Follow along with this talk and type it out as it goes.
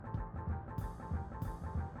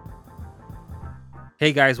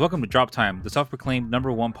Hey guys, welcome to Drop Time, the self-proclaimed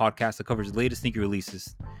 #1 podcast that covers the latest sneaker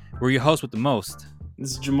releases. We're your hosts with the most.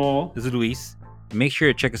 This is Jamal. This is Luis. Make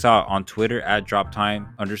sure to check us out on Twitter at @droptime_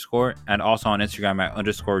 and also on Instagram at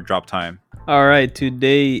 _droptime. All right,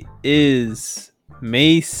 today is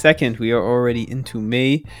May 2nd. We are already into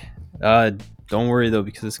May. Don't worry though,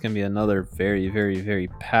 because it's gonna be another very, very, very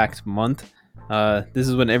packed month. This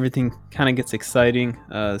is when everything kind of gets exciting.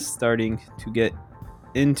 Starting to get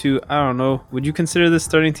into, I don't know, would you consider this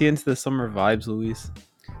starting to get into the summer vibes, Luis?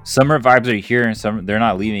 Summer vibes are here and they're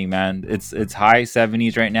not leaving, man. It's high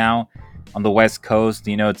 70s right now on the West Coast.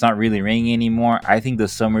 You know, it's not really raining anymore. I think the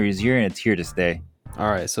summer is here and it's here to stay. All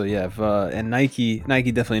right, so yeah, and Nike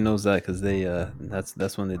definitely knows that, because they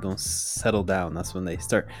that's when they don't settle down. That's when they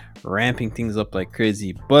start ramping things up like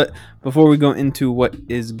crazy. But before we go into what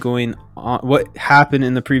is going on, what happened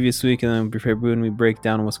in the previous week, and then before when we break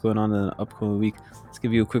down what's going on in the upcoming week, let's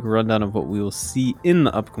give you a quick rundown of what we will see in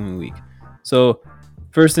the upcoming week. So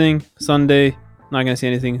first thing, Sunday, not gonna see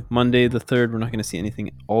anything. Monday the 3rd, we're not gonna see anything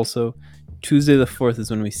also. Tuesday the 4th is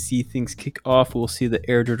when we see things kick off. We'll see the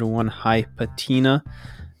Air Jordan 1 High Patina,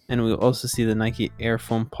 and we'll also see the Nike Air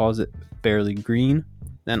Foamposite Barely Green.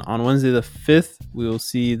 Then on Wednesday the 5th, we will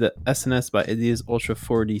see the SNS by Adidas Ultra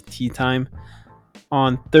 4D Tea Time.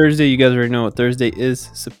 On Thursday, you guys already know what Thursday is.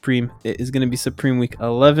 Supreme. It is going to be Supreme Week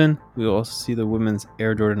 11. We will also see the women's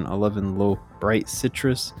Air Jordan 11 Low Bright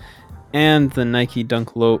Citrus and the Nike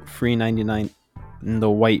Dunk Low Free 99 in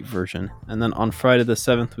the white version. And then on Friday the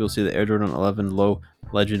 7th, we'll see the Air Jordan 11 Low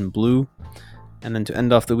Legend Blue. And then to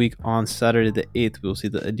end off the week, on Saturday the 8th, we'll see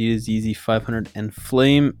the Adidas Yeezy 500 and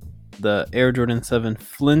Flame, the Air Jordan 7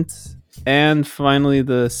 Flint, and finally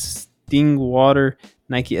the Sting Water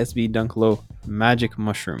Nike SB Dunk Low Magic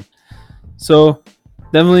Mushroom. So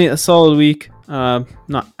definitely a solid week.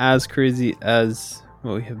 Not as crazy as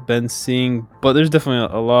what we have been seeing, but there's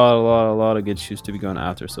definitely a lot of good shoes to be going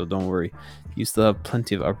after, so don't worry, you still have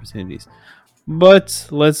plenty of opportunities. But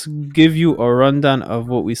let's give you a rundown of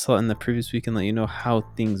what we saw in the previous week and let you know how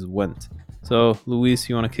things went. So Luis,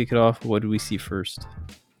 you want to kick it off? What did we see first?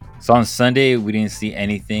 So on Sunday, we didn't see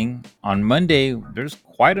anything. On Monday, there's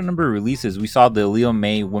quite a number of releases. We saw the Leo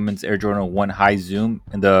May Women's Air Jordan 1 High Zoom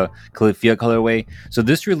in the Califia colorway. So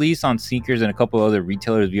this release on Sneakers and a couple other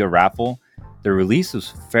retailers via raffle, the release was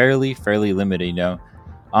fairly limited, you know.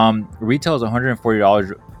 Retail is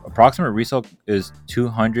 $140. Approximate resale is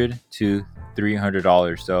 $200 to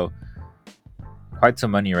 $300. So quite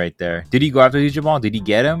some money right there. Did he go after these, Jamal? Did he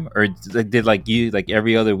get him, or did like you, like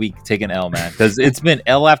every other week, take an L, man? Because it's been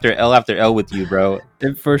L after L after L with you, bro.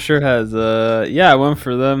 It for sure has. Yeah, I went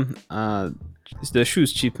for them. The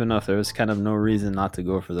shoe's cheap enough. There was kind of no reason not to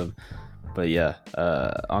go for them. But yeah,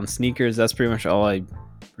 on sneakers, that's pretty much all I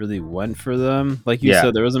really went for them. Like you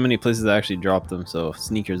said, there wasn't many places that actually dropped them, so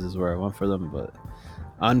sneakers is where I went for them. But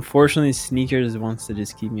unfortunately, sneakers wants to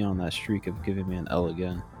just keep me on that streak of giving me an L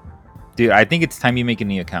again. Dude, I think it's time you make a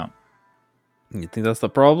new account. You think that's the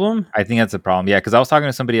problem? I think that's the problem. Yeah, because I was talking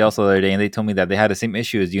to somebody else the other day, and they told me that they had the same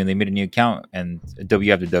issue as you, and they made a new account, and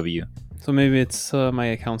W after W. So maybe it's my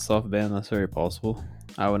account's off ban. That's very possible.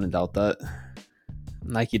 I wouldn't doubt that.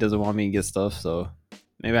 Nike doesn't want me to get stuff, so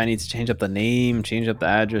maybe I need to change up the name, change up the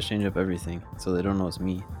address, change up everything, so they don't know it's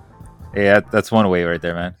me. Yeah, that's one way right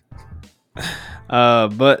there, man.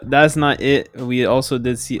 But that's not it. We also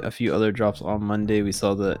did see a few other drops on Monday. We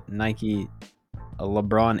saw the Nike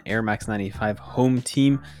LeBron Air Max 95 home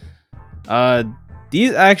team.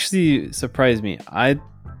 These actually surprised me.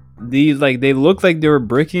 They looked like they were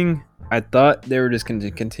bricking. I thought they were just going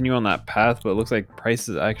to continue on that path, but it looks like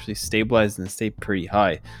prices actually stabilized and stayed pretty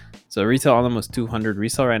high. So retail on them was $200.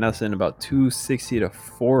 Resale right now is in about $260 to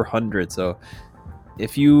 $400. So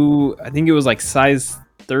I think it was like size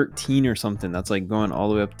 13 or something, that's like going all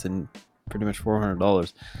the way up to pretty much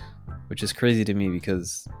 $400, which is crazy to me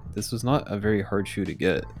because this was not a very hard shoe to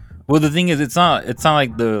get. Well, the thing is, it's not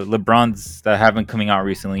like the LeBrons that have been coming out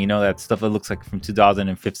recently, you know, that stuff that looks like from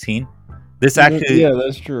 2015. This actually, yeah,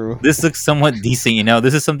 that's true. This looks somewhat decent, you know.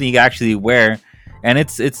 This is something you can actually wear, and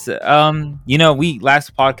it's you know, we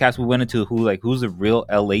last podcast we went into who's the real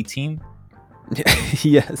LA team.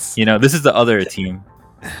 Yes, you know, this is the other team.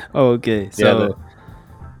 Oh, okay, so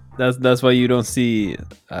that's why you don't see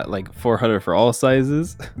like 400 for all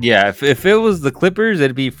sizes. Yeah, if it was the Clippers,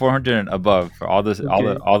 it'd be 400 and above for all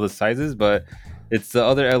the sizes, but it's the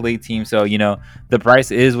other LA team, so you know the price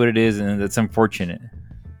is what it is, and it's unfortunate.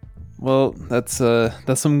 Well, that's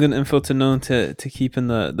some good info to know to keep in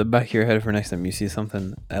the back of your head for next time you see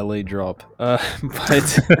something LA drop.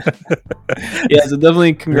 But yeah, so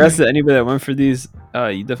definitely congrats to anybody that went for these.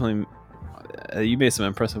 You definitely you made some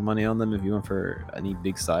impressive money on them if you went for any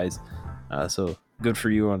big size. So good for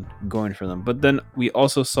you on going for them. But then we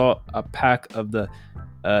also saw a pack of the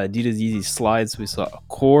Adidas Yeezy slides. We saw a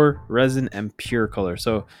core, resin, and pure color.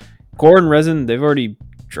 So core and resin, they've already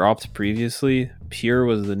dropped previously. Pure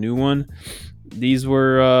was the new one. These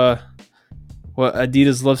were what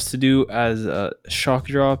Adidas loves to do as a shock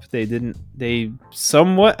drop. They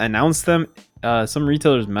somewhat announced them. Some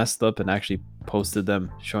retailers messed up and actually posted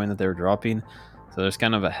them showing that they were dropping. So there's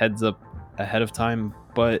kind of a heads up ahead of time.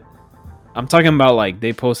 But I'm talking about like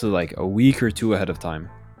they posted like a week or two ahead of time.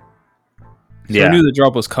 So I knew the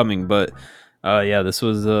drop was coming, but this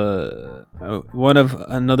was one of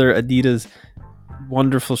another Adidas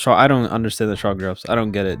wonderful shock. I don't understand the shock drops. I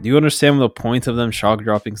don't get it. Do you understand the point of them shock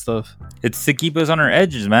dropping stuff? It's to keep us on our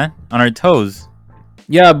edges, man, on our toes.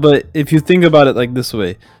 Yeah, but if you think about it like this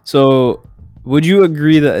way, so would you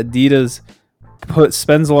agree that Adidas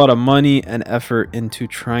spends a lot of money and effort into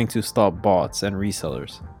trying to stop bots and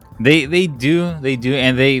resellers? They do,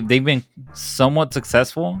 and they've been somewhat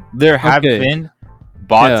successful. There have been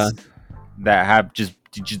bots that have just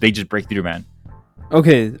break through, man.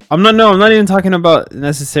 Okay, I'm not even talking about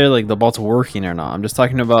necessarily like the bots working or not. I'm just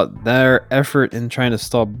talking about their effort in trying to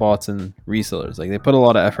stop bots and resellers. Like they put a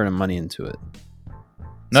lot of effort and money into it.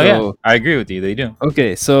 I agree with you. They do.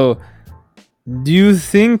 Okay, so do you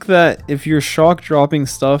think that if you're shock dropping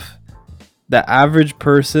stuff, the average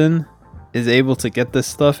person is able to get this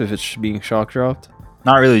stuff if it's being shock dropped?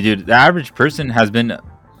 Not really, dude. The average person has been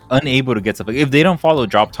unable to get stuff. Like, if they don't follow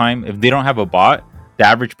drop time, if they don't have a bot, the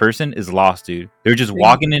average person is lost, dude. They're just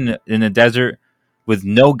walking in the desert with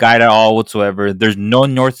no guide at all whatsoever. There's no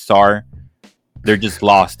North Star. They're just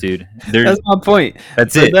lost, dude. That's my point.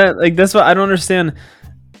 That's it. That's what I don't understand.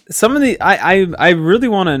 Some of the I really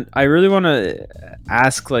want to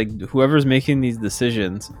ask like whoever's making these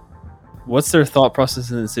decisions, what's their thought process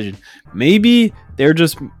in the decision? Maybe they're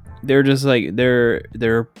just like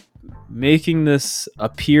they're making this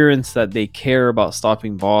appearance that they care about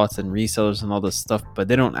stopping bots and resellers and all this stuff, but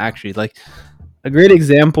they don't actually. Like a great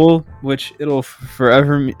example, which it'll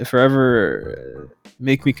forever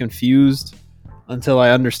make me confused until I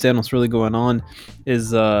understand what's really going on,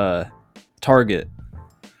 is Target.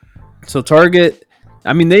 So Target,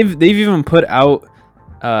 I mean, they've even put out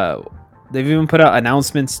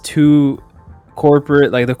announcements to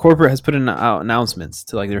corporate, like the corporate has put out announcements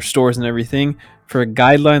to like their stores and everything for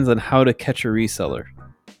guidelines on how to catch a reseller.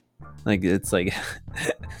 Like it's like,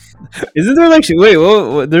 isn't there like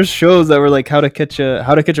there's shows that were like how to catch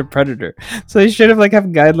a predator. So they should have like have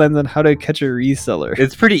guidelines on how to catch a reseller.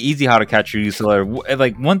 It's pretty easy how to catch a reseller.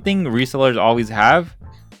 Like one thing resellers always have,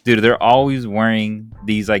 dude, they're always wearing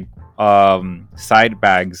these like side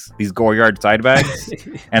bags, these Goyard side bags,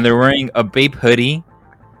 and they're wearing a Bape hoodie,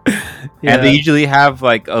 and they usually have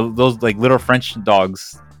like those like little French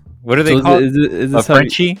dogs. What are they called? Is this a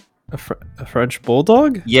Frenchie? A French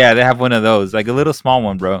bulldog? Yeah, they have one of those, like a little small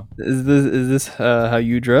one, bro. Is this how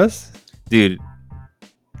you dress, dude?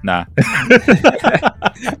 Nah.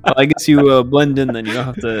 Well, I guess you blend in, then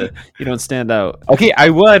you don't stand out. Okay, I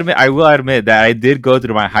will admit that I did go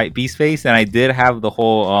through my hype beast phase, and I did have the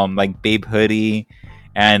whole like Babe hoodie,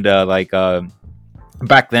 and back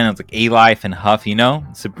then it was like A-Life and Huff,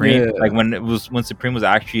 Supreme, like when Supreme was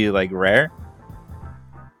actually like rare.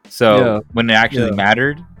 So when it actually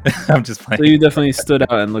mattered, I'm just playing. So you definitely stood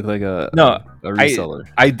out and looked like a reseller.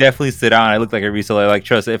 I definitely stood out and I looked like a reseller. Like,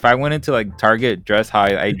 trust, if I went into like Target dress how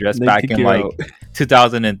I dressed back in like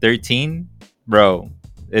 2013, bro,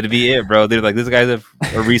 it'd be it, bro. They're like, this guy's a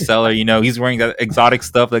reseller, he's wearing that exotic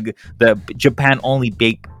stuff, like the Japan only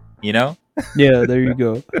Bape, Yeah, there you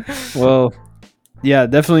go. Well, yeah,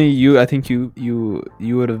 definitely. I think you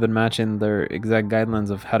would have been matching their exact guidelines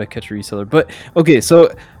of how to catch a reseller. But okay,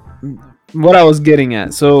 so what I was getting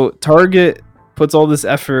at, so Target puts all this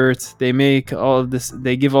effort, they make all of this,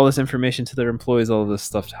 they give all this information to their employees, all of this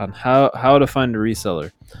stuff on how to find a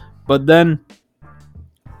reseller, but then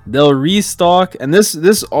they'll restock, and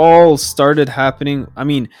this all started happening. I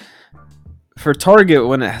mean, for Target,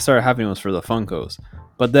 when it started happening was for the Funkos,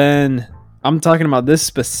 but then I'm talking about this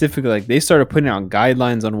specifically, like they started putting out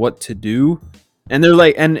guidelines on what to do, and they're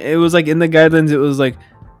like, and it was like in the guidelines, it was like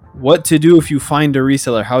what to do if you find a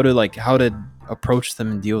reseller, how to approach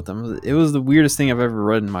them and deal with them. It was the weirdest thing I've ever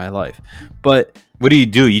read in my life. But what do?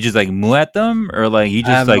 You just like moo at them, or like you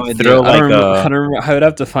just like no throw like I would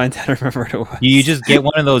have to find that. I don't remember what it was. You just get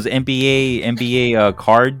one of those NBA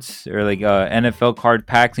cards or like NFL card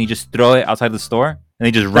packs, and you just throw it outside the store, and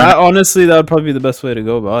they just run. Honestly, that would probably be the best way to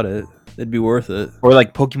go about it. It'd be worth it. Or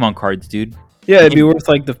like Pokemon cards, dude. Yeah, it'd be worth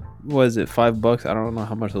like the was it $5? I don't know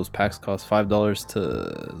how much those packs cost. $5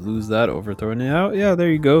 to lose that over throwing it out. Yeah, there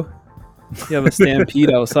you go. You have a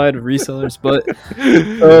stampede outside of resellers, but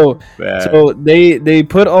so they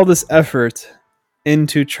put all this effort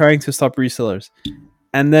into trying to stop resellers,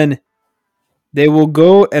 and then they will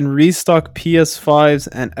go and restock PS5s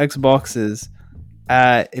and Xboxes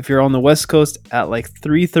at, if you're on the West Coast, at like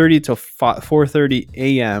 3:30 to 4:30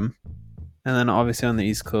 a.m. and then obviously on the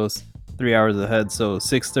East Coast 3 hours ahead, so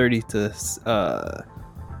 6:30 to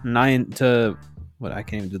 9 to what, I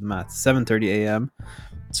can't even do the math, 7:30 a.m.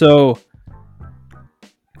 So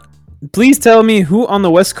please tell me who on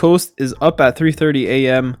the West Coast is up at 3:30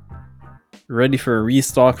 a.m. ready for a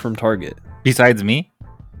restock from Target. Besides me?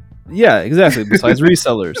 Yeah, exactly. Besides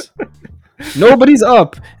resellers. Nobody's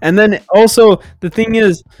up. And then also the thing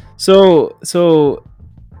is, so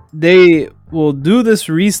they will do this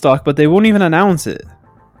restock, but they won't even announce it.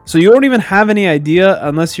 So you don't even have any idea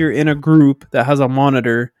unless you're in a group that has a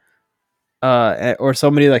monitor or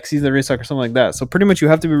somebody like sees the restock or something like that. So pretty much you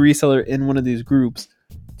have to be a reseller in one of these groups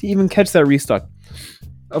to even catch that restock.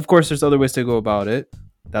 Of course, there's other ways to go about it.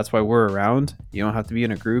 That's why we're around. You don't have to be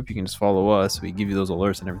in a group. You can just follow us. We give you those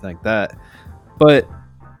alerts and everything like that. But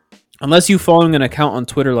unless you following an account on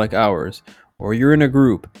Twitter like ours, or you're in a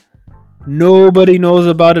group, nobody knows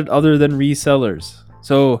about it other than resellers.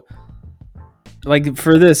 So, like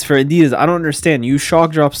for Adidas, I don't understand. You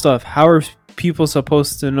shock drop stuff. How are people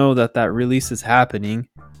supposed to know that that release is happening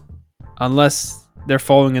unless they're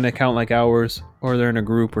following an account like ours or they're in a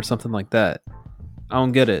group or something like that? I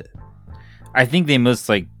don't get it. I think they must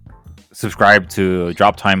like subscribe to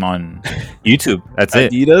Drop Time on YouTube. That's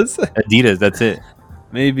it. Adidas, that's it.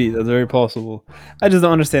 Maybe that's very possible. I just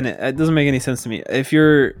don't understand it. It doesn't make any sense to me. If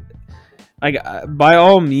you're like, by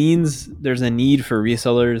all means, there's a need for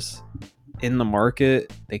resellers in the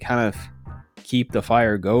market. They kind of keep the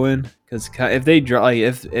fire going, because if they drop, like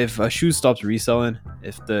if a shoe stops reselling,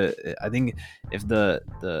 if the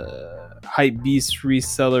hype beast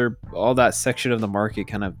reseller, all that section of the market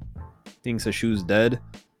kind of thinks a shoe's dead,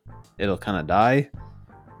 it'll kind of die.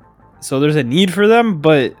 So there's a need for them,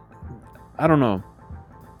 but I don't know.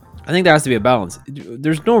 I think there has to be a balance.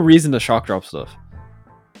 There's no reason to shock drop stuff.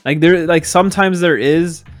 Like sometimes there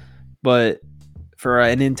is, but for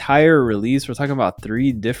an entire release, we're talking about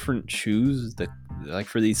 3 different shoes. Like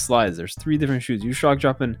for these slides, there's 3 different shoes. You shock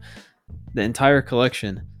dropping the entire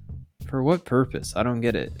collection. For what purpose? I don't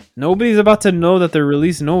get it. Nobody's about to know that they're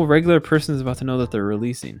releasing. No regular person is about to know that they're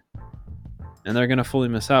releasing. And they're going to fully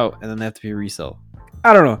miss out, and then they have to be resell.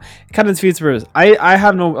 I don't know. It kind of defeats the purpose. I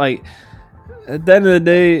have no, like, at the end of the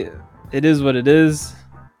day, it is what it is.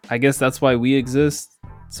 I guess that's why we exist.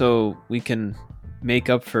 So we can make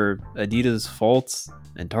up for Adidas' faults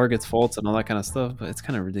and Target's faults and all that kind of stuff. But it's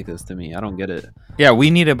kind of ridiculous to me. I don't get it. Yeah,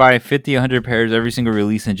 we need to buy 50, 100 pairs every single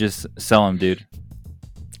release and just sell them, dude.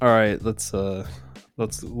 All right, let's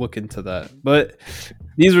look into that. But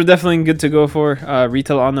these were definitely good to go for.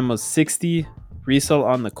 Retail on them was $60. Resell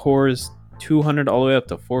on the cores $200 all the way up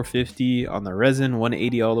to $450. On the resin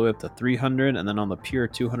 $180 all the way up to $300, and then on the pure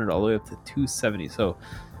 $200 all the way up to $270. So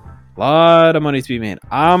a lot of money to be made.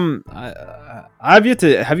 I've yet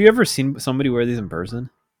to. Have you ever seen somebody wear these in person?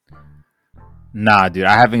 Nah, dude,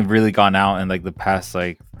 I haven't really gone out in like the past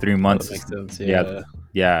like 3 months. That makes sense. Yeah.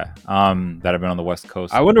 That I've been on the West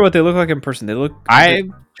Coast. I wonder what they look like in person. They look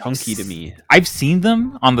chunky to me. I've seen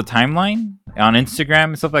them on the timeline on Instagram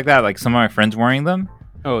and stuff like that. Like some of my friends wearing them.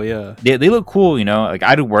 Oh yeah, they look cool. You know, like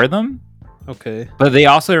I'd wear them. Okay, but they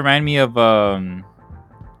also remind me of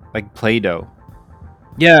like Play-Doh.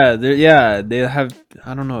 Yeah, they have.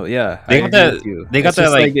 I don't know. Yeah, they got that. They got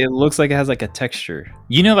that like it looks like it has like a texture.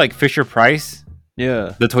 You know, like Fisher Price.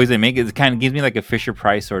 Yeah, the toys they make, it kind of gives me like a Fisher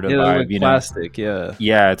Price sort of vibe. Like plastic. Know?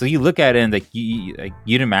 Yeah. So you look at it and like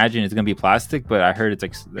you'd imagine it's gonna be plastic, but I heard it's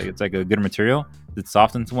like a good material. It's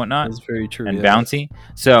soft and whatnot. That's very true. And bouncy.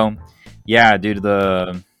 So yeah, dude,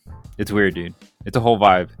 it's weird, dude. It's a whole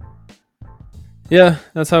vibe. Yeah,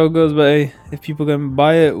 that's how it goes. But hey, if people can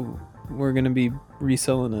buy it, we're gonna be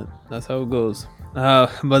reselling it. That's how it goes.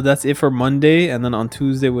 But that's it for Monday. And then on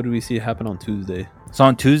Tuesday, what did we see happen on Tuesday? So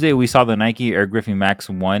on Tuesday, we saw the Nike Air Griffin Max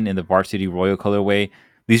 1 in the Varsity Royal colorway.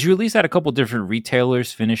 These released at a couple different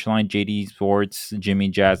retailers: Finish Line, JD Sports, Jimmy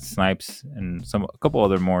Jazz, Snipes, and a couple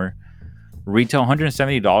other more. Retail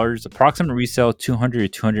 $170, approximate resale $200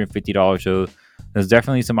 to $250. So there's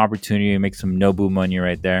definitely some opportunity to make some Nobu money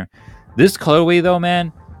right there. This colorway though,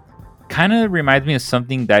 man, kind of reminds me of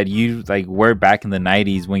something that you like wear back in the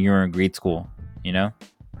 90s when you were in grade school. You know,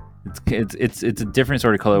 it's a different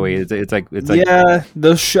sort of colorway. It's like yeah.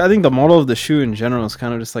 I think the model of the shoe in general is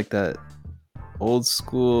kind of just like that Old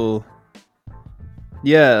school.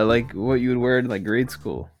 Yeah, like what you would wear in like grade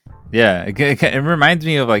school. Yeah, it reminds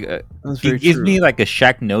me of like That's very it gives true. me like a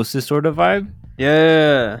Shacknosis sort of vibe.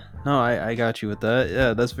 Yeah. No, I got you with that.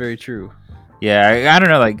 Yeah, that's very true. Yeah, I don't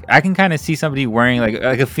know. Like I can kind of see somebody wearing like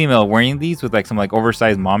a female wearing these with like some like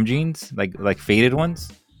oversized mom jeans, like faded ones,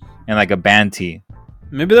 and like a band tee.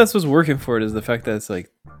 Maybe that's what's working for it is the fact that it's like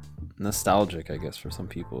nostalgic, I guess, for some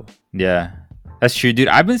people. Yeah, that's true, dude.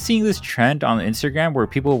 I've been seeing this trend on Instagram where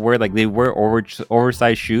people wear like they wear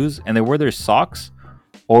oversized shoes and they wear their socks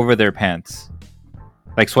over their pants,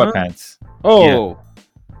 like sweatpants. Oh,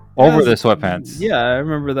 Over that's- the sweatpants. Yeah, I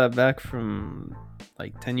remember that back from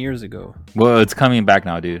like 10 years ago. Well, it's coming back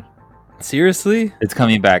now, dude. Seriously? It's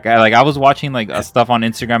coming back. I was watching like stuff on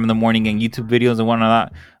Instagram in the morning and YouTube videos and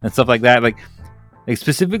whatnot and stuff like that. Like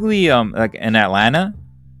specifically, like in Atlanta,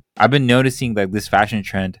 I've been noticing like this fashion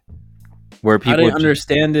trend where I people. didn't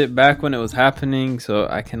understand it back when it was happening, so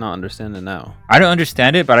I cannot understand it now. I don't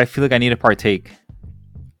understand it, but I feel like I need to partake.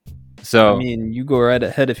 So I mean, you go right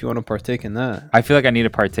ahead if you want to partake in that. I feel like I need to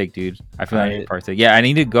partake, dude. I feel like I need to Right. partake. Yeah, I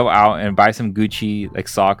need to go out and buy some Gucci like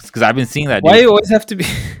socks because I've been seeing that. Why Dude. it always have to be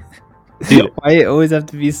Dude. Why it always have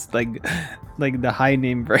to be like the high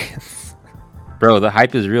name brands? Bro, the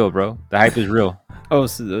hype is real, bro. The hype is real. Oh,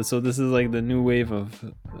 so this is like the new wave of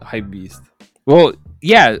hype beast. Well,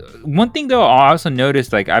 yeah. One thing though, I also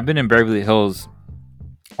noticed like I've been in Beverly Hills,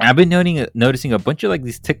 and I've been noticing a bunch of like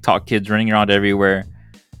these TikTok kids running around everywhere,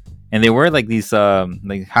 and they wear like these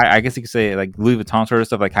like high, I guess you could say like Louis Vuitton sort of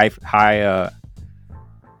stuff, like high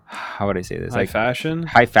how would I say this? High Like fashion.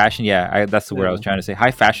 high fashion. Yeah, that's the word I was Yeah. trying to say.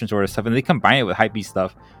 High fashion sort of stuff, and they combine it with hypebeast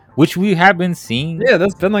stuff, which we have been seeing. Yeah,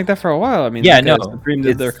 that's been like that for a while. I mean, Yeah, look at no, Supreme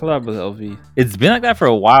did their it's- collab with LV. It's been like that for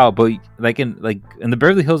a while, but like in the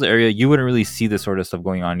Beverly Hills area, you wouldn't really see this sort of stuff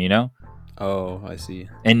going on, you know. Oh, I see.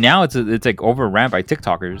 And now it's like overran by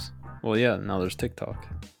TikTokers. Well, yeah. Now there's TikTok.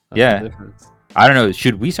 That's Yeah. the difference. I don't know.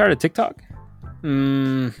 Should we start a TikTok? I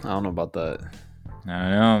don't know about that. I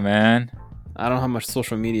don't know, man. I don't have much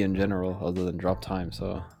social media in general other than drop time.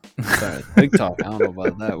 So sorry, TikTok. I don't know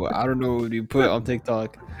about that. Well, I don't know what you put on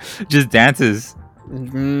TikTok. Just dances. I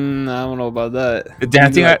don't know about that.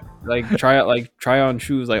 Dancing Maybe, at- try on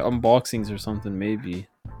shoes like unboxings or something. Maybe.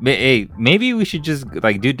 Hey, maybe we should just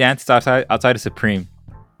like do dances outside of Supreme.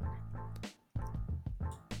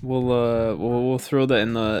 We'll throw that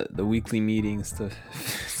in the weekly meetings to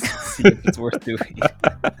see if it's worth doing.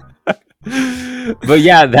 But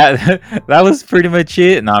yeah, that was pretty much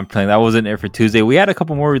it. No, I'm playing. That wasn't it for Tuesday. We had a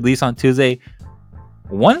couple more release on Tuesday.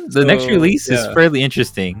 The next So, release is yeah. fairly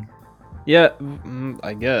interesting. Yeah,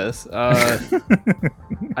 I guess.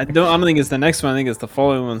 I don't think it's the next one. I think it's the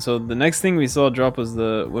following one. So the next thing we saw drop was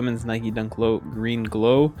the women's Nike Dunk Low Green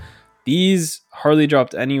Glow. These hardly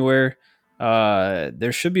dropped anywhere.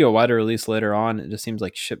 There should be a wider release later on. It just seems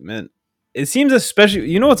like shipment. It seems especially.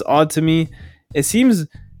 You know what's odd to me? It seems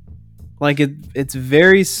like it's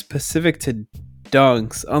very specific to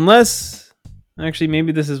dunks, unless actually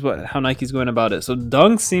maybe this is how Nike's going about it. So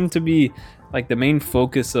dunks seem to be like the main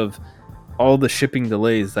focus of all the shipping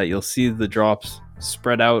delays that you'll see the drops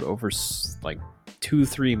spread out over like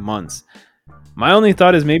 2-3 months. My only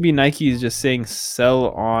thought is maybe Nike is just saying sell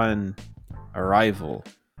on arrival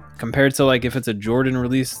compared to like if it's a Jordan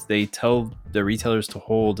release, they tell the retailers to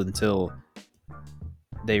hold until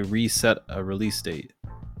they reset a release date.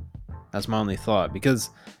 That's my only thought, because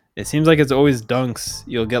it seems like it's always dunks.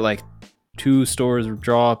 You'll get like 2 stores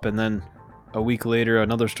drop, and then a week later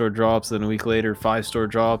another store drops, then a week later 5 store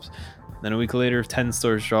drops, then a week later 10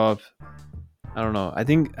 stores drop. I don't know. I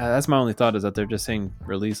think that's my only thought, is that they're just saying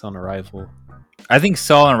release on arrival. I think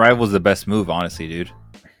sell on arrival is the best move, honestly, dude.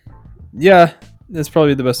 Yeah, that's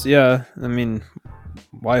probably the best. Yeah, I mean,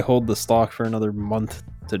 why hold the stock for another month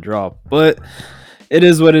to drop? But it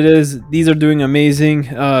is what it is. These are doing amazing.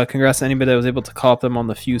 Congrats to anybody that was able to cop them on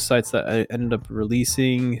the few sites that I ended up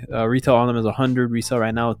releasing. Retail on them is 100. Resale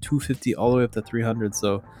right now 250 all the way up to 300.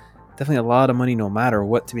 So definitely a lot of money, no matter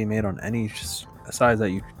what, to be made on any size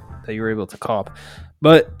that you were able to cop.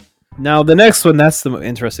 But now the next one, that's the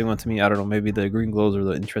interesting one to me. I don't know, maybe the green glows are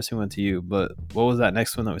the interesting one to you. But what was that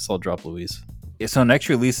next one that we saw drop, Luis? So next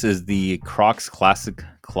release is the Crocs Classic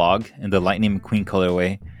Clog in the Lightning McQueen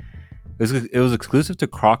colorway. It was exclusive to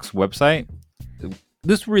Crocs website.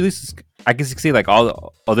 This release is, I guess you could say, like all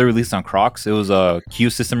the other releases on Crocs, it was a queue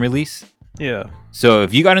system release. Yeah. So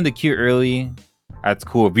if you got in the queue early, that's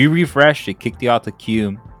cool. If you refreshed, it kicked you out the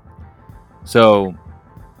queue. So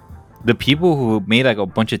the people who made like a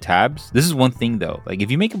bunch of tabs, this is one thing though. Like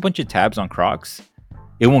if you make a bunch of tabs on Crocs,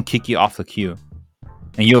 it won't kick you off the queue.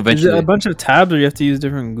 and you Is it eventually. a bunch of tabs, or you have to use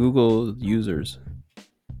different Google users?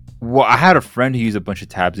 Well, I had a friend who used a bunch of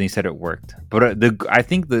tabs and he said it worked. But I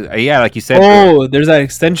think yeah, like you said. Oh, there's that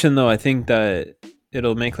extension though. I think that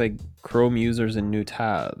it'll make like Chrome users and new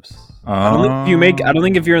tabs. I don't think if you make. I don't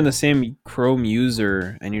think if you're in the same Chrome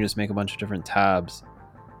user and you just make a bunch of different tabs,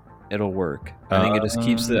 it'll work. I think it just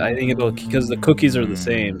keeps the. I think it'll because the cookies are the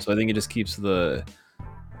same, so I think it just keeps the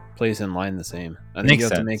place in line the same. I think Makes you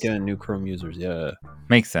have to sense. make it in new Chrome users. Yeah.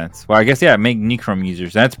 Makes sense. Well, I guess yeah, make new Chrome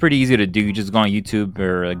users. That's pretty easy to do. You just go on YouTube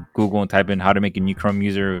or like Google and type in how to make a new Chrome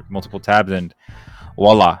user with multiple tabs, and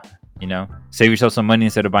voila, you know, save yourself some money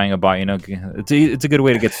instead of buying a bot. You know, it's a good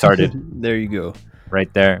way to get started. There you go.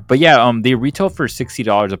 Right there. But yeah, they retail for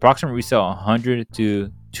 $60. Approximate resale $100 to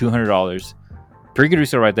 $200. Pretty good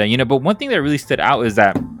resale right there. You know, but one thing that really stood out is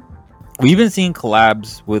that we've been seeing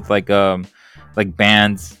collabs with like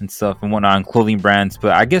bands and stuff and whatnot, and clothing brands.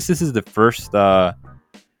 But I guess this is the first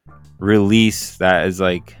release that is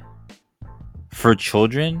like for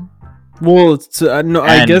children. Well, no,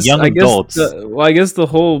 I And guess young adults. I guess the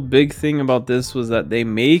whole big thing about this was that they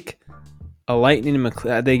make a Lightning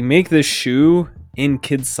McQueen. They make this shoe in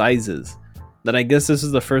kid sizes. That I guess this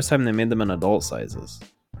is the first time they made them in adult sizes.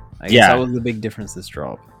 I guess that was the big difference this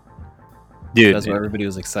drop. Dude, That's what everybody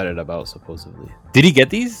was excited about, supposedly. did he get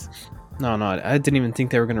these? No, I didn't even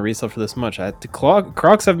think they were going to resell for this much.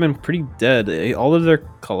 Crocs have been pretty dead. All of their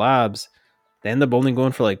collabs, they end up only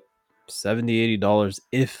going for like $70, $80,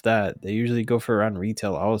 if that. They usually go for around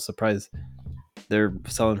retail. I was surprised they're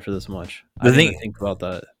selling for this much. I didn't even think about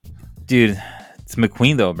that. Dude, it's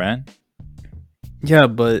McQueen though, man. Yeah,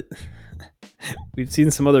 but we've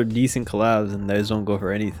seen some other decent collabs and those don't go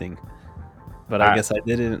for anything. But I guess I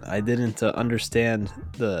didn't understand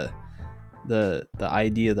the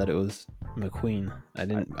idea that it was McQueen. I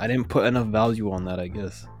didn't put enough value on that, I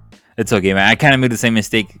guess. It's okay, man. I kind of made the same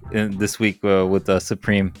mistake this week with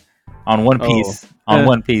Supreme on One Piece.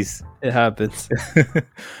 One Piece, it happens.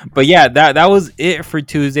 But yeah, that was it for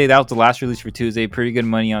Tuesday. That was the last release for Tuesday. Pretty good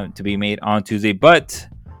money to be made on Tuesday. But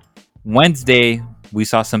Wednesday, we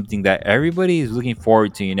saw something that everybody is looking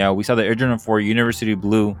forward to. You know, we saw the Air Jordan 4 University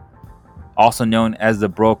Blue, also known as the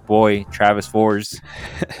broke boy Travis 4s.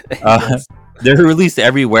 Yes. They're released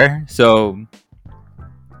everywhere, so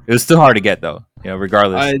it was still hard to get though. You know,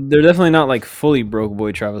 regardless. They're definitely not like fully broke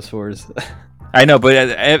boy Travis 4s. I know, but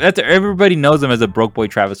everybody knows them as a broke boy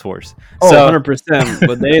Travis 4s. Oh, So, 100%.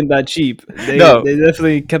 But they ain't that cheap. They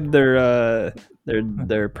definitely kept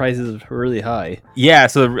their prices really high. yeah,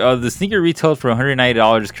 so the sneaker retailed for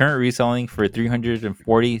 $190. Current reselling for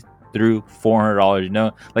 $340 through $400. You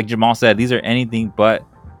know, like Jamal said, these are anything but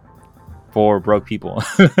for broke people.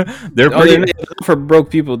 They're not for broke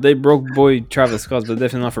people. They broke boy Travis Scott's, but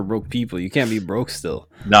definitely not for broke people. You can't be broke still.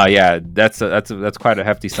 No, yeah, that's quite a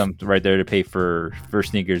hefty sum right there to pay for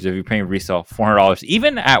sneakers. If you're paying resale $400,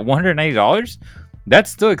 even at $190, that's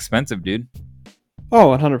still expensive, dude. Oh,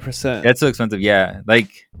 100%. That's so expensive. Yeah,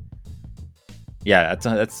 like, yeah,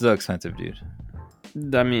 that's so expensive, dude.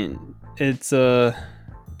 I mean, it's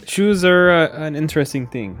shoes are an interesting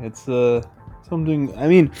thing. It's something. I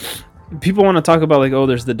mean, people want to talk about like, oh,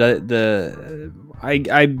 there's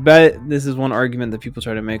I bet this is one argument that people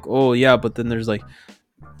try to make. Oh yeah, but then there's like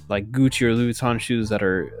Gucci or Louis Vuitton shoes that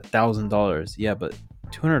are $1,000. Yeah, but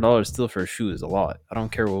 $200 still for a shoe is a lot. I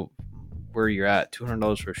don't care where you're at.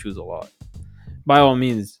 $200 for a shoe is a lot. By all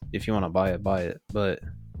means, if you want to buy it. But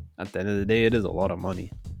at the end of the day, it is a lot of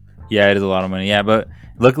money. Yeah, it is a lot of money. Yeah, but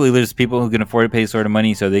luckily there's people who can afford to pay sort of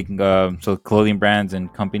money, so they can so clothing brands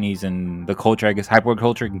and companies and the culture, I guess, hyper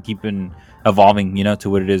culture can keep evolving, you know, to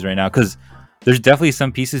what it is right now. Because there's definitely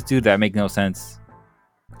some pieces, dude, that make no sense.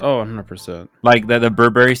 Oh, 100%. Like the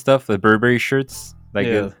Burberry stuff, the Burberry shirts. Like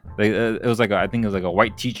Yeah. it was like I think it was like a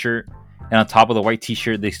white T-shirt, and on top of the white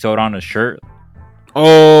T-shirt they sewed on a shirt.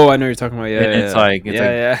 Oh, I know what you're talking about. Yeah, And it's like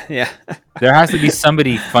there has to be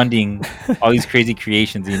somebody funding all these crazy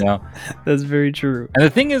creations, you know. That's very true. And the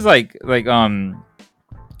thing is, like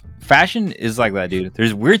fashion is like that, dude.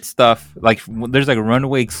 There's weird stuff, like there's like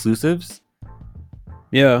runaway exclusives,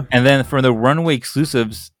 Yeah. and then for the runaway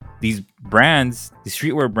exclusives, these brands, the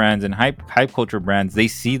streetwear brands and hype culture brands, they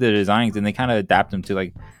see the designs and they kind of adapt them to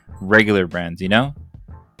like regular brands, you know.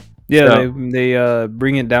 Yeah, So- they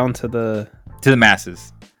bring it down to the. To the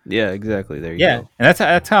masses. Yeah, exactly. There you Yeah, go. and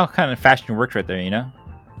that's how kind of fashion works right there, you know.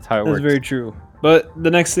 That's how it That's works. very true. But the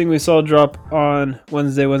next thing we saw drop on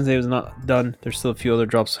Wednesday was not done. There's still a few other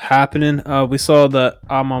drops happening. We saw the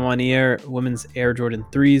Ama Manier women's Air Jordan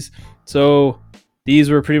 3s. So These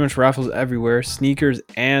were pretty much raffles everywhere. Sneakers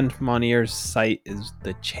and Monier's site is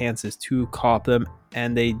the chances to cop them,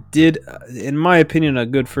 and they did, in my opinion, a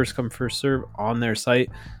good first come first serve on their site.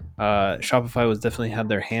 Shopify was definitely had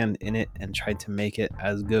their hand in it and tried to make it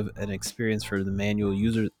as good an experience for the manual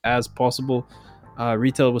users as possible.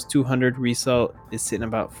 Retail was 200, resale is sitting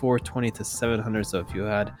about 420 to 700. So if you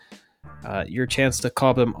had your chance to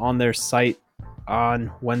cop them on their site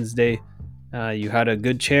on Wednesday, you had a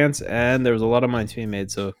good chance, and there was a lot of money to be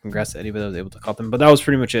made. So congrats to anybody that was able to cop them. But that was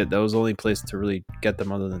pretty much it. That was the only place to really get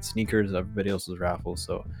them other than sneakers. Everybody else was raffles.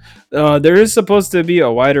 So there is supposed to be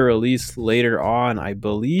a wider release later on, I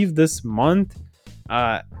believe this month.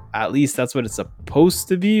 At least that's what it's supposed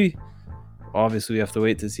to be. Obviously, we have to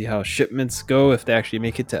wait to see how shipments go, if they actually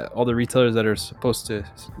make it to all the retailers that are supposed to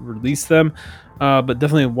release them. But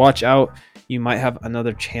definitely watch out. You might have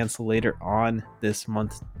another chance later on this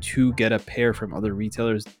month to get a pair from other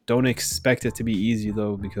retailers. Don't expect it to be easy,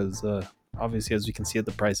 though, because obviously, as we can see at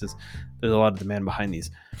the prices, there's a lot of demand behind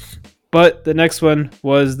these. But the next one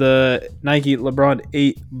was the Nike LeBron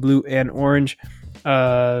 8 blue and orange.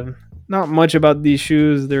 Not much about these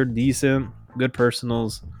shoes. They're decent, good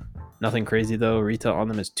personals. Nothing crazy though. Retail on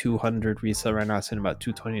them is 200. Resale right now is sitting about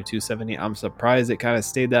 220 to 270. I'm surprised it kind of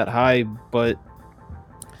stayed that high, but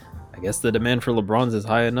I guess the demand for LeBrons is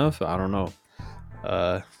high enough. I don't know.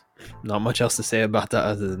 Not much else to say about that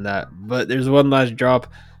other than that. But there's one last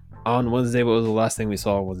drop on Wednesday. What was the last thing we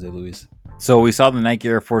saw on Wednesday, Luis? So we saw the Nike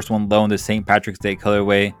Air Force One Low in the St. Patrick's Day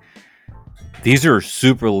colorway. These are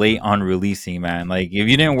super late on releasing, man. Like, if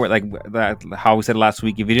you didn't work, like that, how we said last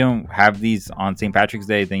week, if you didn't have these on St. Patrick's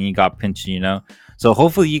Day, then you got pinched, you know? So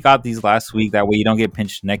hopefully you got these last week. That way you don't get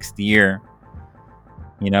pinched next year,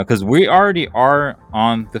 you know? Because we already are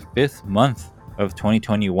on the 5th month of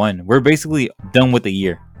 2021. We're basically done with the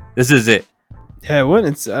year. This is it. Yeah, what?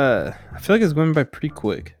 It's, I feel like it's going by pretty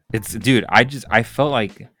quick. It's, dude, I felt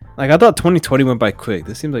like I thought 2020 went by quick.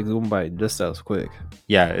 This seems like it went by just as quick.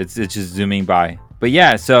 Yeah, it's just zooming by. But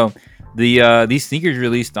yeah, so these sneakers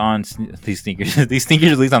released on these sneakers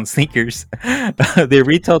released on Sneakers. They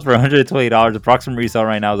retailed for $120. Approximate resale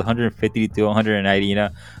right now is 150 to 190. You know,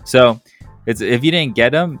 so it's, if you didn't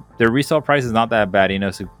get them, their resale price is not that bad. You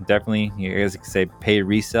know, so definitely, you guys can say pay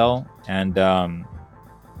resale and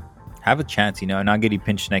have a chance. You know, and not getting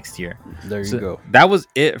pinched next year. There you go. That was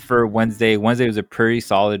it for Wednesday. Wednesday was a pretty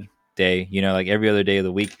solid day. You know, like every other day of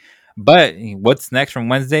the week. But what's next from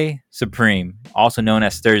Wednesday? Supreme, also known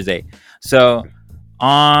as Thursday. So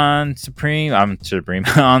on Supreme on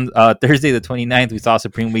Thursday the 29th, we saw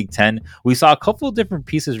Supreme Week 10. We saw a couple of different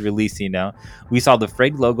pieces released, you know. We saw the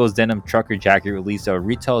Frayed Logos denim trucker jacket released,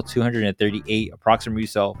 retail $238, approximate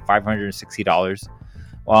resale $560.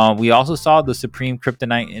 We also saw the Supreme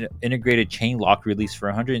Kryptonite integrated chain lock released for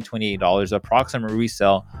 $128, approximate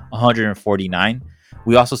resale $149.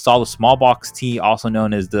 We also saw the small box tee, also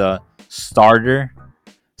known as the Starter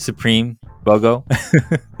Supreme BOGO.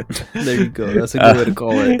 There you go. That's a good way to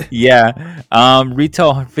call it. Yeah.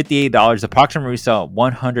 Retail $58, approximate resale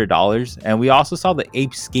 $100. And we also saw the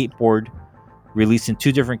Ape skateboard released in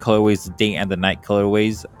 2 different colorways, the day and the night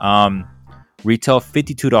colorways. Retail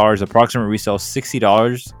 $52, approximate resale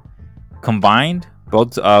 $60. Combined,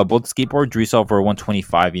 both skateboards resell for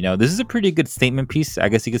 $125. You know, this is a pretty good statement piece, I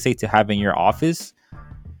guess you could say, to have in your office.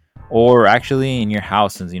 Or actually in your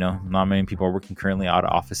house, since, you know, not many people are working currently out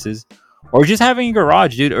of offices. Or just having a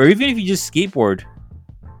garage, dude. Or even if you just skateboard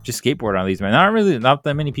on these, man. Not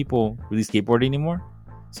that many people really skateboard anymore.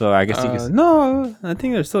 So I guess you could... No, I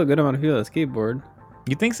think there's still a good amount of people that skateboard.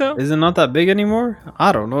 You think so? Is it not that big anymore?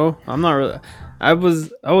 I don't know. I'm not really... I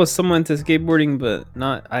was somewhat into skateboarding, but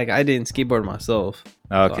not... I didn't skateboard myself.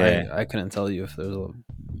 Okay. So I couldn't tell you if there's a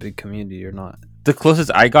big community or not. The closest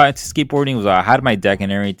I got into skateboarding was I had my deck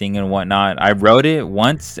and everything and whatnot. I rode it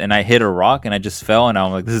once and I hit a rock and I just fell, and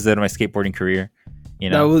I'm like, this is it of my skateboarding career. You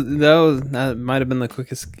know, that might have been the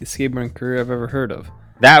quickest skateboarding career I've ever heard of.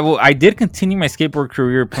 I did continue my skateboard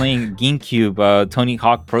career playing GameCube, Tony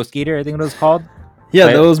Hawk Pro Skater, I think it was called. Yeah,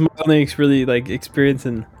 that was my only really experience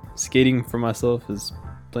in skating for myself, is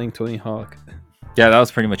playing Tony Hawk. Yeah, that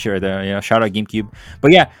was pretty much it there. You know, shout out GameCube.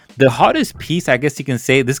 But yeah, the hottest piece, I guess you can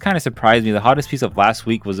say, this kind of surprised me. The hottest piece of last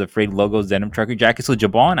week was the Frayed Logos denim trucker jacket. So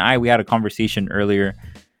Jabal and we had a conversation earlier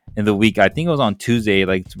in the week. I think it was on Tuesday,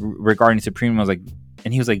 regarding Supreme. I was like,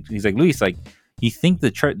 and he's like, Luis, you think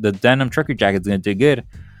the denim trucker jacket is gonna do good?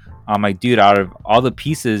 I'm like, dude, out of all the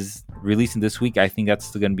pieces releasing this week, I think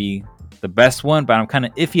that's gonna be the best one. But I'm kind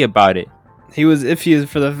of iffy about it. He was iffy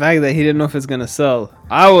for the fact that he didn't know if it's gonna sell.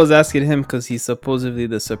 I was asking him because he's supposedly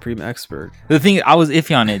the supreme expert. The thing, I was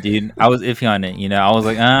iffy on it, dude. I was iffy on it. You know, I was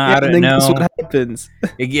like, I don't and then know. guess what happens?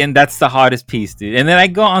 Again, that's the hottest piece, dude. And then I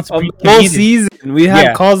go on Of Supreme the whole Community. season, we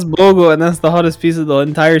had Cos Bogo, and that's the hottest piece of the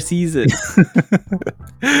entire season.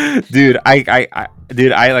 Dude,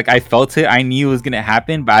 I felt it. I knew it was gonna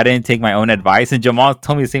happen, but I didn't take my own advice. And Jamal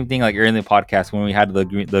told me the same thing like earlier in the podcast when we had the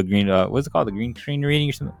green what's it called, the green screen reading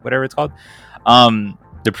or something, whatever it's called,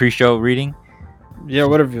 the pre-show reading. Yeah,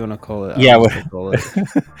 whatever you want to call it. Yeah, call it.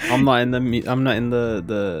 I'm not in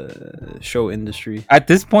the show industry. At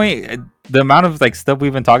this point, the amount of like stuff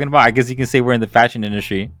we've been talking about, I guess you can say we're in the fashion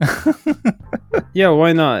industry. Yeah,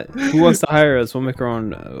 why not? Who wants to hire us? We'll make our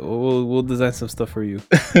own. We'll design some stuff for you.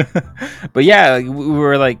 But yeah, we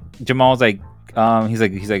were like, Jamal's like,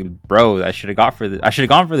 he's like, bro, I should have gone for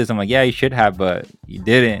this. I'm like, yeah, you should have, but you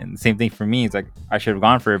didn't. Same thing for me. It's like I should have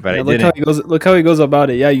gone for it, but I didn't. Look how he goes about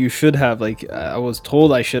it. Yeah, you should have. Like I was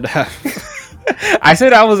told I should have. I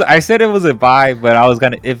said it was a buy, but I was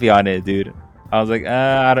kind of iffy on it, dude. I was like,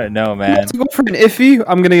 I don't know, man. To go for an iffy,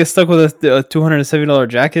 I'm gonna get stuck with a $270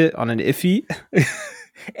 jacket on an iffy.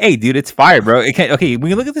 Hey, dude, it's fire, bro. Okay, when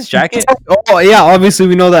you look at this jacket, oh yeah, obviously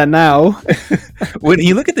we know that now. When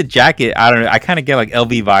you look at the jacket, I don't know. I kind of get like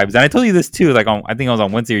LV vibes, and I told you this too. Like I think it was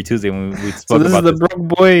on Wednesday or Tuesday when we spoke so this about is the Broke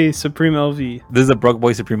Boy Supreme LV. This is a Broke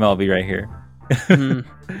Boy Supreme LV right here. And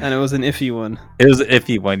it was an iffy one. It was an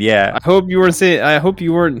iffy one, yeah. I hope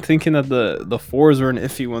you weren't thinking that the fours were an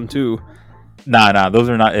iffy one too. Nah, those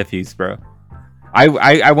are not iffies, bro.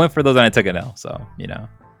 I went for those and I took an L, so you know.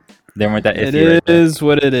 They weren't that iffy. It is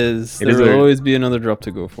what it is. There will always be another drop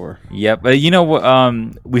to go for. Yep, but you know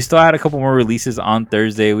what? We still had a couple more releases on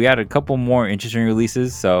Thursday. We had a couple more interesting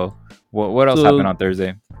releases. So, what else happened on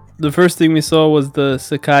Thursday? The first thing we saw was the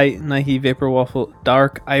Sakai Nike Vapor Waffle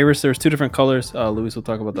Dark Iris. There's two different colors. Luis will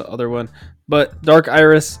talk about the other one, but Dark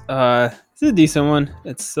Iris, it's a decent one.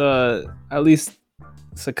 It's at least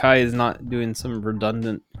Sakai is not doing some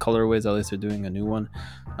redundant colorways. At least they're doing a new one,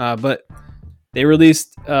 but. They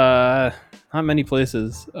released not many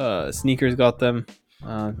places. Sneakers got them.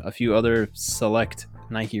 A few other select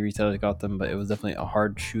Nike retailers got them, but it was definitely a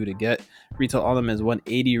hard shoe to get. Retail on them is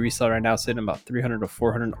 $180. Resale right now sitting about $300 to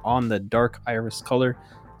 $400 on the dark iris color.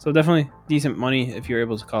 So definitely decent money if you're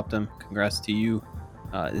able to cop them. Congrats to you.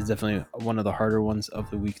 It's definitely one of the harder ones of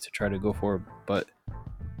the week to try to go for, but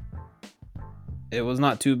it was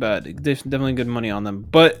not too bad. Definitely good money on them.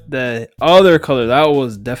 But the other color, that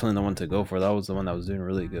was definitely the one to go for. That was the one that was doing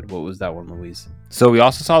really good. What was that one, Luis? So we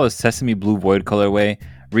also saw the Sesame Blue Void colorway.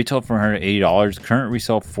 Retail for $180. Current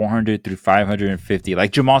resale $400 through $550.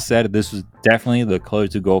 Like Jamal said, this was definitely the color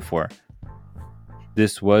to go for.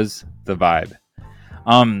 This was the vibe.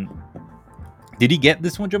 Did he get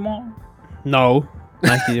this one, Jamal? No.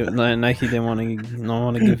 Nike didn't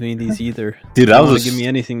want to give me these either. Dude, that was give me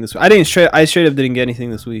anything this week. I straight up didn't get anything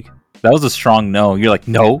this week. That was a strong no. You're like,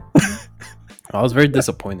 no. I was very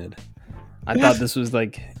disappointed. I thought this was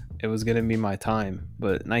like it was gonna be my time,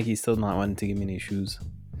 but Nike's still not wanting to give me any shoes.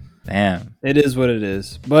 Damn. It is what it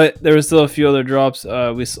is. But there were still a few other drops.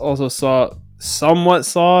 We also somewhat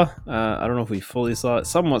saw. I don't know if we fully saw it.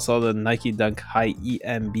 Somewhat saw the Nike Dunk High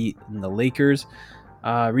EMB in the Lakers.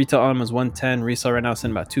 Retail on them was $110. Resale right now is in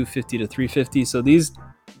about $250 to $350. So these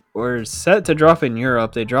were set to drop in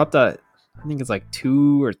Europe. They dropped at I think it's like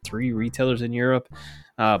 2 or 3 retailers in Europe,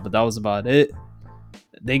 but that was about it.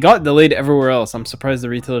 They got delayed everywhere else. I'm surprised the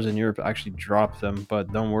retailers in Europe actually dropped them,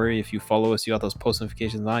 but don't worry. If you follow us, you got those post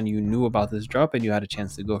notifications on. You knew about this drop and you had a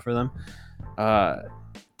chance to go for them.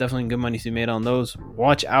 Definitely good money to be made on those.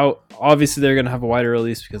 Watch out. Obviously, they're going to have a wider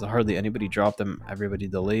release because hardly anybody dropped them. Everybody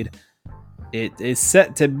delayed. It is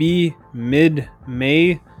set to be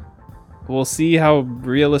mid-May. We'll see how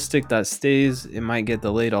realistic that stays. It might get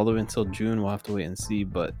delayed all the way until June. We'll have to wait and see,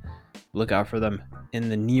 but look out for them in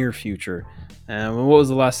the near future. And what was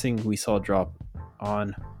the last thing we saw drop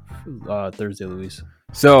on Thursday, Luis?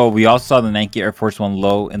 So we also saw the Nike Air Force One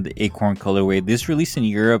Low in the Acorn colorway. This released in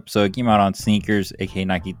Europe, so it came out on Sneakers, aka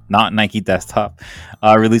Nike, not Nike Desktop.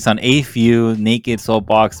 Released on AFU, Naked,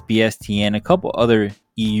 Soulbox, BSTN, a couple other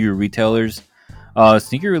EU retailers.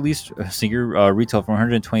 Sneaker retail for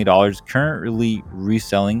 $120. Currently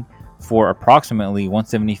reselling for approximately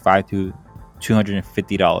 $175 to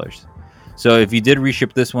 $250. So if you did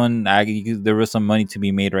reship this one, there was some money to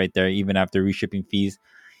be made right there, even after reshipping fees.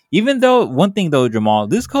 Even though, one thing though, Jamal,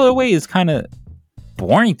 this colorway is kind of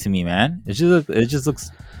boring to me, man. It just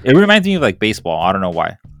looks. It reminds me of like baseball. I don't know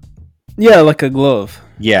why. Yeah, like a glove.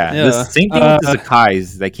 Yeah. The same thing with the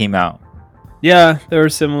Sakai's that came out. Yeah, they were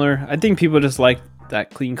similar. I think people just like that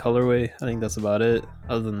clean colorway. I think that's about it.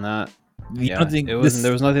 Other than that, You don't think it wasn't.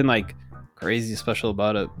 There was nothing like crazy special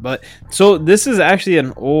about it. But so this is actually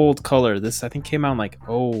an old color. This I think came out in like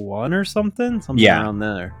 01 or something around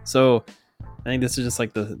there. So I think this is just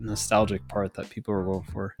like the nostalgic part that people were going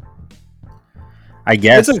for. I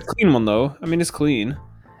guess it's a clean one though. I mean, it's clean.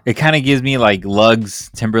 It kind of gives me like Lugs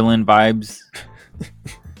Timberland vibes.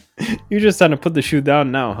 You're just trying to put the shoe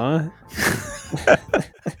down now, huh?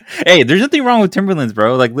 Hey, there's nothing wrong with Timberlands,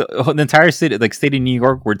 bro. Like the entire city, like state of New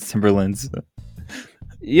York, wears Timberlands.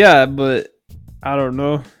 Yeah, but I don't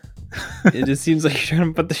know. It just seems like you're trying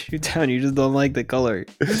to put the shoe down. You just don't like the color.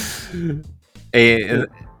 Hey,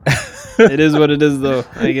 it is what it is, though.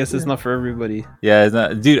 I guess it's not for everybody. Yeah, it's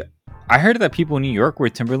not, dude. I heard that people in New York wear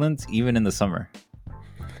Timberlands even in the summer.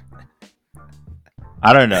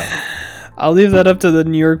 I don't know. I'll leave that up to the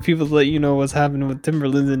New York people to let you know what's happening with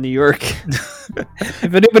Timberlands in New York.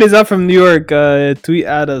 If anybody's out from New York, tweet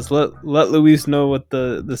at us. Let Luis know what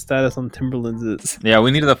the status on Timberlands is. Yeah, we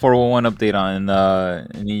needed a 411 update on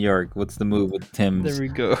New York. What's the move with Tim's? There we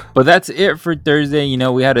go. But that's it for Thursday. You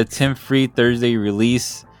know, we had a Tim Free Thursday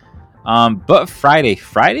release. But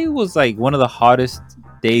Friday was like one of the hottest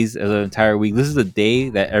days of the entire week. This is the day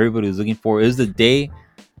that everybody was looking for. It was the day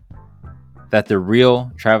that the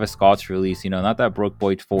real Travis Scott's release, you know, not that Broke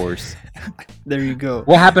Boy Force. There you go.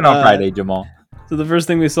 What happened on Friday, Jamal? So the first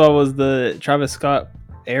thing we saw was the Travis Scott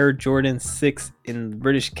Air Jordan 6 in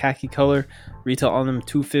British khaki color. Retail on them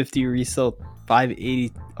 $250, resell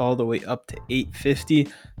 $580, all the way up to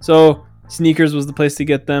 $850. So sneakers was the place to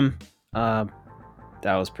get them. That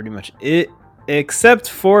was pretty much it, except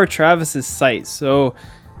for Travis's site. So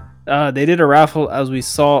they did a raffle, as we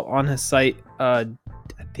saw on his site.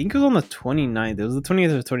 I think it was on the 29th. It was the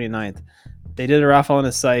 20th or 29th. They did a raffle on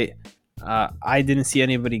his site. I didn't see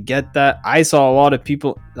anybody get that. I saw a lot of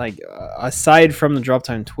people, like aside from the Drop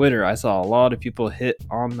Time Twitter, I saw a lot of people hit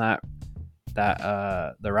on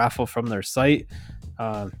the raffle from their site.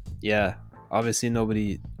 Yeah, obviously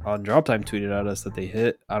nobody on Drop Time tweeted at us that they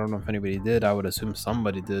hit. I don't know if anybody did. I would assume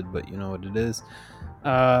somebody did, but you know what it is.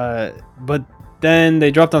 But then they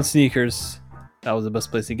dropped on sneakers. That was the best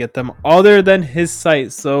place to get them other than his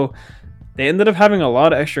site. So they ended up having a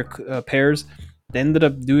lot of extra pairs. They ended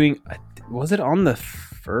up doing, was it on the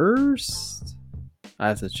first? I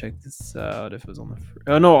have to check this out if it was on the first.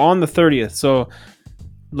 Oh, no, on the 30th. So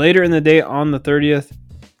later in the day on the 30th,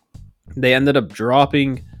 they ended up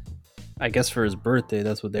dropping, I guess for his birthday.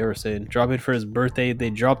 That's what they were saying. Dropping for his birthday. They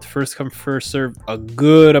dropped first come, first serve, a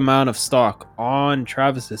good amount of stock on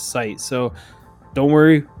Travis's site. So don't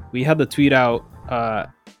worry. We had the tweet out.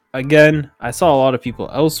 Again, I saw a lot of people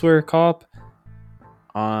elsewhere cop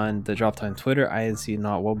on the Drop Time Twitter. I didn't see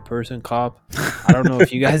not one person cop. I don't know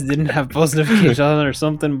if you guys didn't have post notifications on or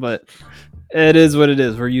something, but it is what it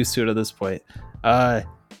is. We're used to it at this point.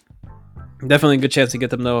 Definitely a good chance to get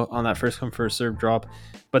them though on that first come first serve drop.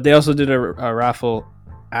 But they also did a raffle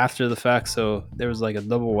after the fact, so there was like a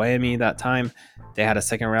double whammy that time. They had a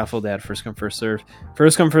second raffle. They had first come first serve.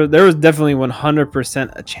 First come first. There was definitely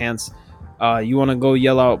 100% a chance. You want to go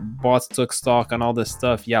yell out bots took stock on all this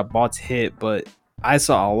stuff. Yeah, bots hit, but I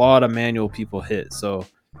saw a lot of manual people hit. So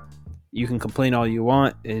you can complain all you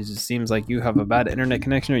want. It just seems like you have a bad internet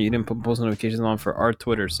connection or you didn't put post notifications on for our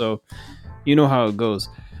Twitter. So you know how it goes.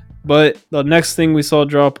 But the next thing we saw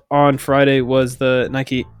drop on Friday was the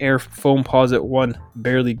Nike Air Foamposite 1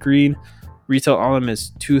 Barely Green. Retail on them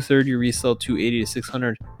is $230, resell $280 to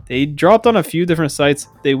 $600. They dropped on a few different sites.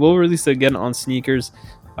 They will release it again on sneakers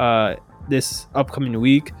this upcoming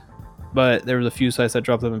week, but there was a few sites that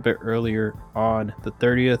dropped them a bit earlier on the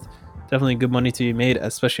 30th. Definitely good money to be made,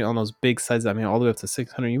 especially on those big sites. I mean, all the way up to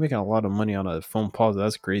 $600. You're making a lot of money on a Foamposite.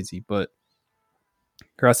 That's crazy, but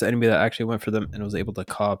congrats to anybody that actually went for them and was able to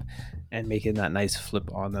cop and making that nice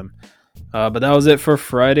flip on them. But that was it for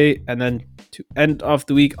Friday. And then to end off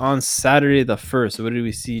the week on Saturday the 1st. So what did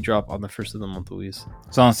we see drop on the 1st of the month, Luis?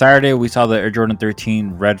 So on Saturday, we saw the Air Jordan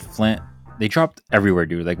 13 Red Flint. They dropped everywhere,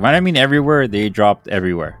 dude. Like, when I mean everywhere, they dropped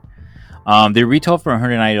everywhere. They retail for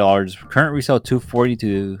 $190. Current resale $240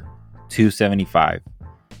 to $275.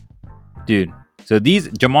 Dude, so these,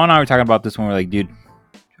 Jamal and I were talking about this when we're like, dude,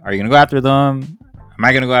 are you going to go after them? Am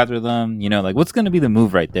I going to go after them? You know, like, what's going to be the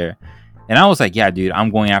move right there? And I was like, yeah, dude, I'm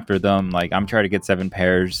going after them. Like, I'm trying to get 7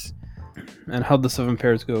 pairs. And how'd the 7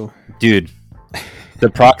 pairs go? Dude, the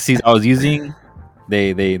proxies I was using,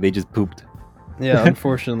 they just pooped. Yeah,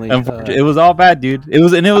 unfortunately. It was all bad, dude. It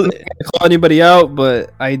was I'm not gonna call anybody out,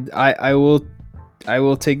 but I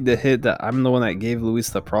will take the hit that I'm the one that gave Luis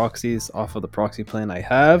the proxies off of the proxy plan I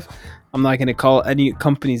have. I'm not gonna call any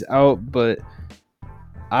companies out, but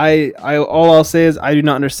I all I'll say is I do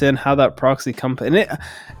not understand how that proxy company.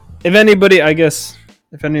 If anybody, I guess,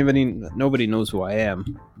 if anybody, nobody knows who I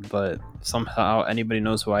am, but somehow anybody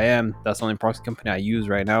knows who I am. That's the only proxy company I use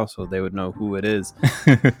right now, so they would know who it is.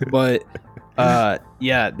 But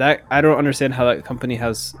yeah, that I don't understand how that company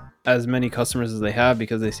has as many customers as they have,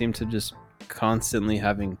 because they seem to just constantly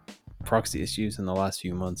having proxy issues in the last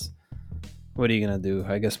few months. What are you gonna do?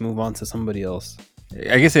 I guess move on to somebody else.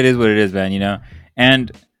 I guess it is what it is, man.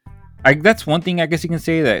 And that's one thing I guess you can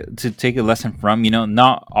say that to take a lesson from.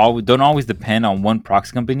 Not always don't always depend on one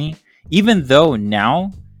proxy company, even though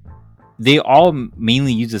now they all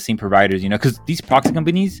mainly use the same providers. Because these proxy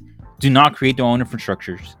companies do not create their own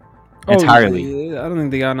infrastructures entirely. I don't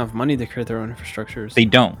think they got enough money to create their own infrastructures. They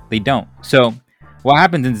don't. So what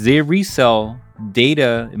happens is they resell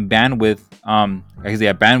data and bandwidth. Because they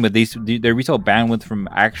have bandwidth, they resell bandwidth from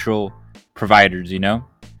actual providers.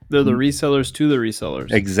 They're the resellers to the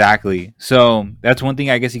resellers. Exactly. So that's one thing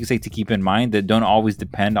I guess you could say to keep in mind, that don't always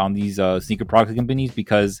depend on these sneaker proxy companies,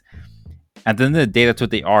 because at the end of the day, that's what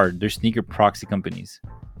they are. They're sneaker proxy companies.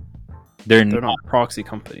 They're not proxy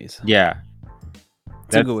companies. Yeah.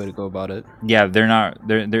 That's a good way to go about it. Yeah, they're not.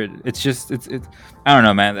 They're. It's just. It's. I don't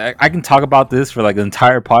know, man. I can talk about this for like the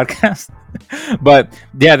entire podcast, but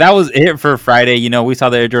yeah, that was it for Friday. We saw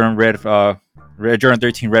the Air Jordan Red Jordan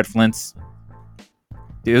 13 Red Flints.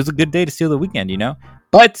 It was a good day to seal the weekend,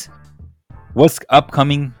 But what's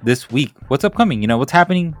upcoming this week? What's upcoming? What's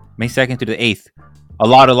happening May 2nd to the 8th? A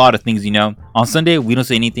lot of things, On Sunday, we don't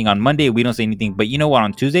say anything. On Monday, we don't say anything. But you know what?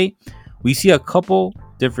 On Tuesday, we see a couple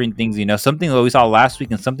different things, something that we saw last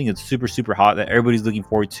week and something that's super, super hot that everybody's looking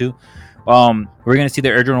forward to. We're going to see the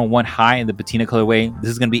Air Jordan 1 High in the patina colorway.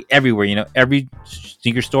 This is going to be everywhere, Every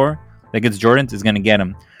sneaker store that gets Jordans is going to get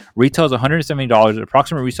them. Retail is $170.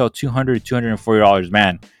 Approximate resale $200 $240.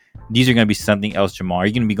 Man, these are going to be something else, Jamal. Are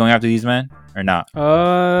you going to be going after these, man, or not?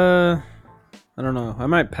 I don't know. I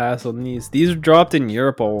might pass on these. These dropped in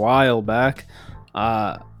Europe a while back,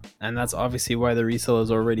 and that's obviously why the resale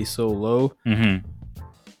is already so low. Mm-hmm.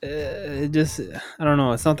 I don't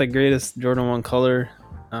know. It's not the greatest Jordan 1 color.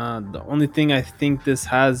 The only thing I think this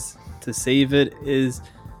has to save it is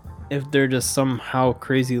if they're just somehow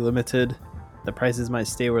crazy limited, the prices might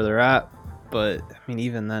stay where they're at. But I mean,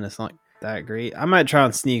 even then, it's not that great. I might try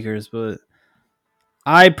on sneakers, but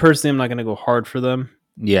I personally am not going to go hard for them.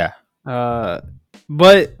 Yeah.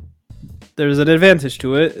 But there's an advantage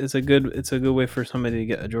to it. It's a good way for somebody to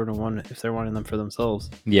get a Jordan 1 if they're wanting them for themselves.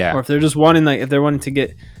 Yeah. Or if they're just wanting, if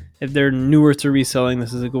they're newer to reselling,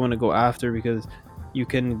 this is a good one to go after, because you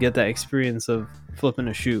can get that experience of flipping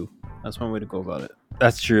a shoe. That's one way to go about it.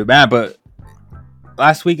 That's true, man. But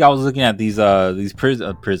last week I was looking at these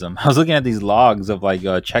Prism. I was looking at these logs of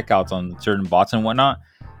checkouts on certain bots and whatnot.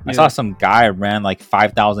 I saw some guy ran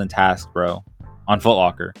 5,000 tasks, bro, on Foot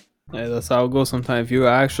Locker. Yeah, that's how it goes sometimes. If you're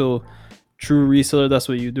an actual true reseller, that's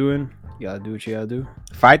what you're doing. You gotta do what you gotta do.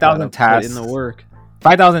 5,000 tasks in the work.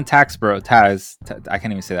 5,000 tasks, bro. I can't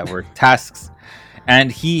even say that word. Tasks, and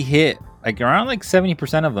he hit around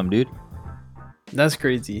 70% of them, dude. That's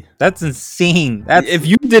crazy. That's insane. If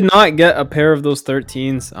you did not get a pair of those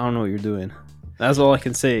 13s, I don't know what you're doing. That's all I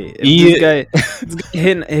can say.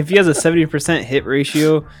 If he has a 70% hit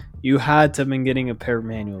ratio, you had to have been getting a pair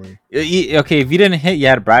manually. Okay, if you didn't hit, you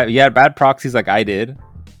had bad proxies like I did.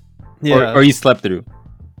 Yeah. Or you slept through.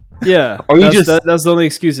 Yeah. Or that's the only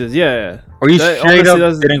excuses. Yeah. Or you straight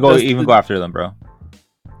up didn't go after them, bro.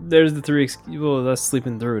 There's the three excuses. Well, that's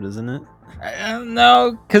sleeping through it, isn't it?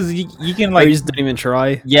 No, because you can or you just didn't even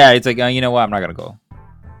try. Yeah, it's you know what? I'm not gonna go.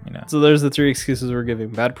 So there's the three excuses we're giving.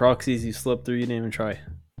 Bad proxies, you slept through, you didn't even try.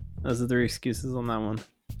 That's the three excuses on that one.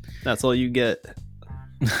 That's all you get.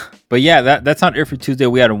 But yeah, that's not it for Tuesday.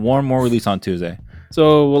 We had one more release on Tuesday.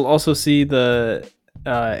 So we'll also see the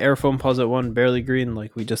Air Foamposite 1 Barely Green,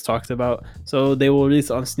 like we just talked about. So they will release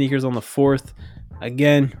on sneakers on the 4th.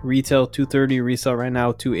 Again, retail $230, resale right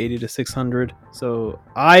now $280 to $600. So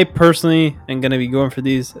I personally am gonna be going for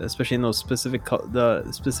these, especially in those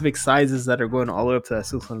specific sizes that are going all the way up to that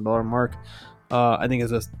 $600 mark. I think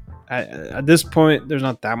it's just at this point there's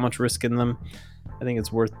not that much risk in them. I think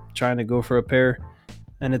it's worth trying to go for a pair,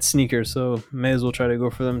 and it's sneakers, so may as well try to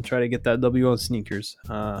go for them. Try to get that W on sneakers.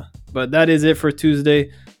 But that is it for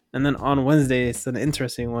Tuesday, and then on Wednesday it's an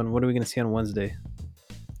interesting one. What are we gonna see on Wednesday?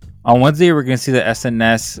 On Wednesday, we're going to see the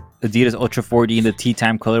SNS Adidas Ultra 4D in the Tea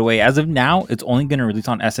Time colorway. As of now, it's only going to release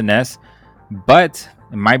on SNS, but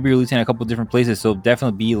it might be releasing in a couple different places, so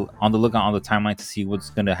definitely be on the lookout on the timeline to see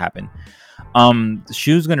what's going to happen. The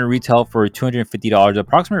shoe's going to retail for $250.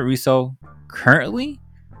 Approximate resale currently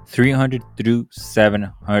 $300 through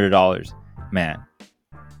 $700. Man,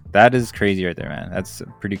 That is crazy right there, man. That's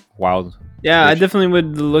pretty wild. Yeah, I Rich. definitely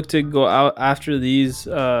would look to go out after these.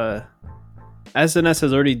 SNS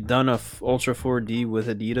has already done a Ultra 4D with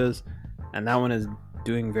Adidas, and that one is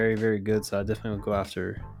doing very, very good. So I definitely would go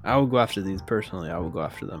after. I would go after these personally. I would go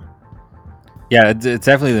after them. Yeah, it's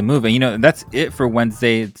definitely the move. And that's it for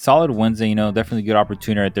Wednesday. Solid Wednesday. Definitely good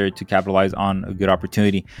opportunity right there to capitalize on a good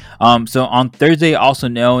opportunity. So on Thursday, also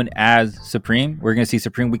known as Supreme, we're gonna see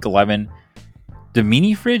Supreme Week 11. The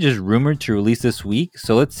mini fridge is rumored to release this week,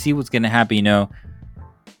 so let's see what's gonna happen.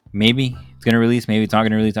 Maybe it's gonna release, maybe it's not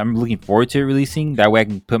gonna release. I'm looking forward to it releasing. That way I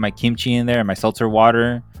can put my kimchi in there, my seltzer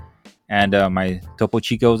water, and my Topo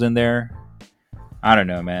Chicos in there. I don't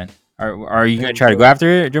know, man. Are you gonna try to go after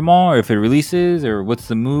it, Jamal, or if it releases, or what's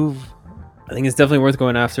the move? I think it's definitely worth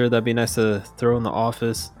going after. That'd be nice to throw in the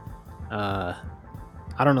office. I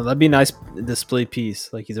don't know. That'd be a nice display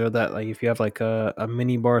piece. Like you throw that, like if you have like a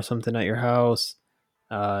mini bar or something at your house,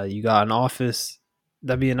 you got an office.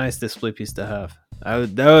 That'd be a nice display piece to have. I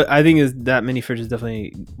think that mini fridge is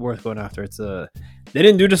definitely worth going after. They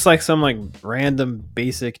didn't do just like some like random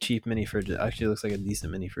basic cheap mini fridge. It actually looks like a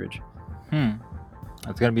decent mini fridge.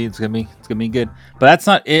 It's gonna be good. But that's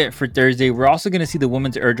not it for Thursday. We're also gonna see the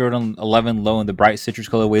women's Air Jordan 11 low in the bright citrus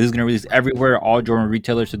colorway. This is gonna release everywhere, all Jordan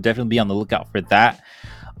retailers. So definitely be on the lookout for that.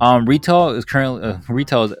 Retail is currently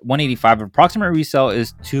retail is $185. Approximate resale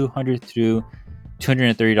is $200 through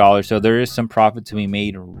 $230. So there is some profit to be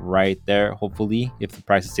made right there. Hopefully, if the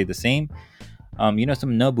prices stay the same. Some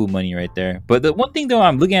Nobu money right there. But the one thing though,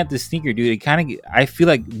 I'm looking at this sneaker, dude. I feel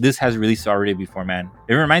like this has released already before, man.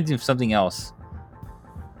 It reminds me of something else.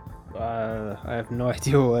 I have no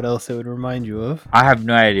idea what else it would remind you of. I have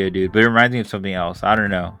no idea, dude. But it reminds me of something else. I don't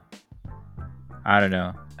know.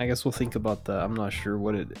 I guess we'll think about that. I'm not sure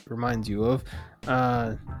what it reminds you of.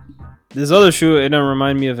 This other shoe, it doesn't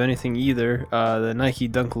remind me of anything either. The Nike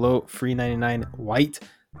Dunk Low Free 99 White.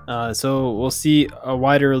 So we'll see a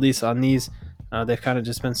wider release on these. They've kind of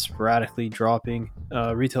just been sporadically dropping.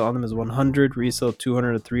 Retail on them is 100, resale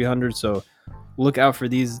 200 to 300. So look out for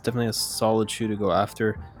these. It's definitely a solid shoe to go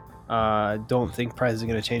after. I don't think price is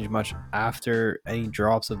going to change much after any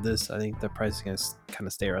drops of this. I think the price is going to kind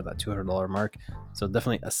of stay around that $200 mark. So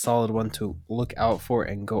definitely a solid one to look out for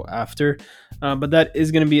and go after. But that is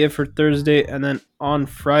going to be it for Thursday. And then on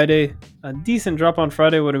Friday, a decent drop on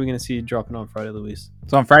Friday. What are we going to see dropping on Friday, Luis?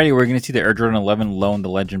 So on Friday, we're going to see the Air Jordan 11 low in the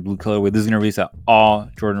Legend Blue colorway. This is going to release at all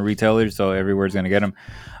Jordan retailers, so everywhere's going to get them.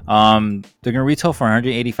 They're going to retail for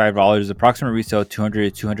 $185. Approximate resale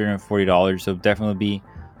 $200 to $240. So definitely be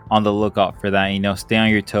on the lookout for that. Stay on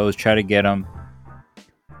your toes, try to get them.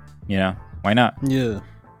 Why not? Yeah,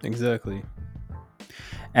 exactly.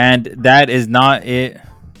 And that is not it.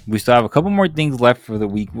 We still have a couple more things left for the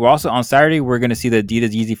week. We're also on Saturday, we're going to see the Adidas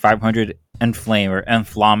Yeezy 500 Enflame or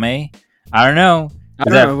Enflame. I don't know. I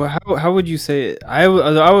don't know. How would you say it? I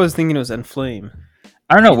was thinking it was Enflame.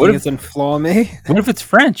 I don't know. What if it's Enflame? What if it's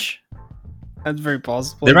French? That's very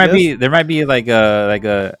possible. There might be like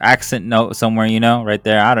a accent note somewhere, right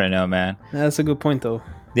there. I don't know, man. That's a good point though.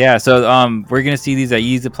 Yeah, so we're gonna see these at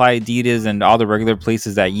Yeezy Supply, Adidas, and all the regular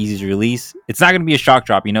places that Yeezy's release. It's not gonna be a shock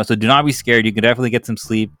drop, so do not be scared. You can definitely get some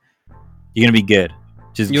sleep. You're gonna be good.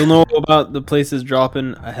 You'll know about the places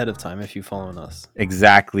dropping ahead of time if you following us.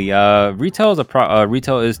 Exactly. Retail is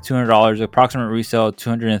 $200. Approximate resale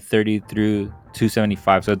 $230 through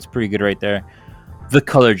 $275. So it's pretty good right there. The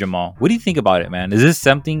color, Jamal. What do you think about it, man? Is this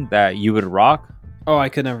something that you would rock? Oh, I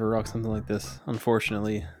could never rock something like this.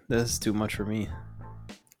 Unfortunately, this is too much for me.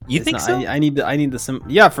 You think so? I need the simple.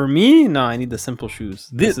 Yeah, for me, no. I need the simple shoes.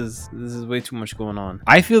 This is way too much going on.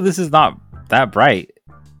 I feel this is not that bright.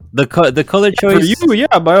 The color choice for you,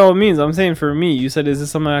 yeah. By all means, I'm saying for me. You said, is this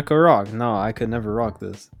something I could rock? No, I could never rock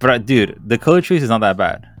this. But dude, the color choice is not that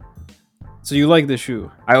bad. So you like the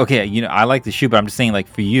shoe? I like the shoe, but I'm just saying, like,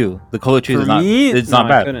 for you, the color choice is not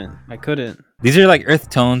bad. I couldn't. These are like earth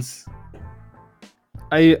tones.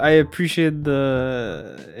 I appreciate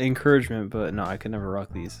the encouragement, but no, I could never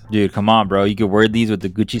rock these. Dude, come on, bro. You could wear these with the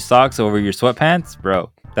Gucci socks over your sweatpants,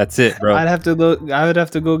 bro. That's it, bro. I would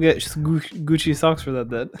have to go get Gucci socks for that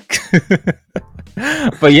then.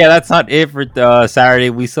 But yeah, that's not it for Saturday.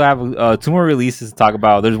 We still have 2 more releases to talk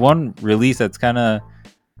about. There's one release that's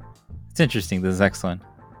it's interesting. This next one.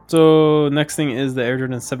 So next thing is the Air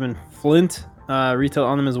Jordan 7 Flint. Retail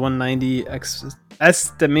on them is $190.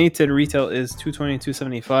 Estimated retail is $220,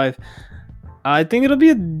 $275. I think it'll be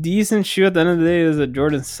a decent shoe at the end of the day. It is a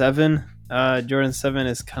Jordan 7. Jordan 7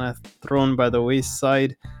 is kind of thrown by the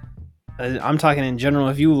wayside. I'm talking in general.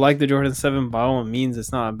 If you like the Jordan 7, by all means,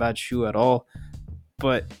 it's not a bad shoe at all.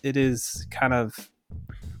 But it is kind of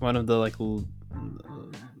one of the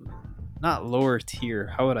not lower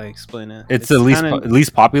tier. How would I explain it? It's the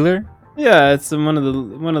least popular. Yeah, it's one of the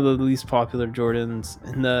least popular Jordans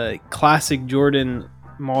in the classic Jordan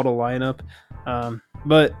model lineup.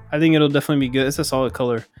 But I think it'll definitely be good. It's a solid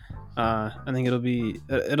color. I think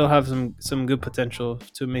it'll have some good potential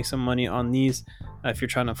to make some money on these. If you're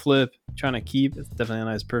trying to flip, trying to keep, it's definitely a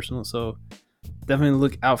nice personal. So definitely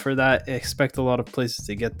look out for that. Expect a lot of places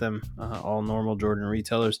to get them, all normal Jordan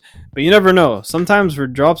retailers. But you never know. Sometimes for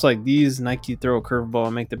drops like these, Nike throw a curveball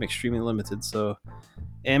and make them extremely limited. So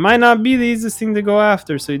it might not be the easiest thing to go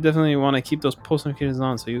after. So you definitely want to keep those post notifications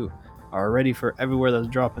on so you are ready for everywhere that's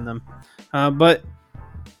dropping them. But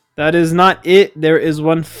that is not it. There is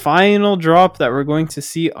one final drop that we're going to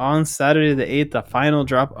see on Saturday the 8th, the final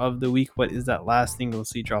drop of the week. What is that last thing we'll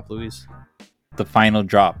see drop, Luis? The final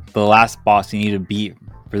drop, the last boss you need to beat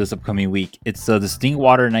for this upcoming week. It's the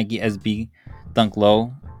Stinkwater Nike SB Dunk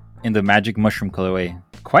Low in the Magic Mushroom colorway.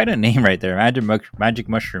 Quite a name right there, Magic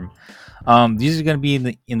Mushroom. These are going to be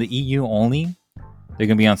in the EU only. They're going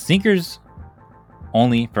to be on sneakers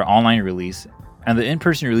only for online release. And the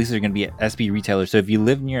in-person releases are going to be at SB retailers. So if you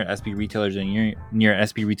live near SB retailers and you're near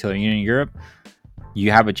SB retailer and you're in Europe,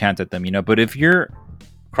 you have a chance at them, But if you're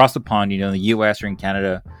across the pond, in the US or in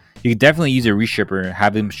Canada, you could definitely use a reshipper,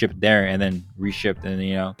 have them shipped there and then reshipped.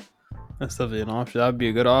 And, that's definitely an option. That would be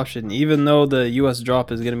a good option. Even though the US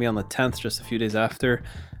drop is going to be on the 10th, just a few days after.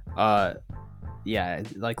 Yeah,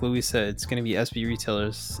 like Louis said, it's going to be SB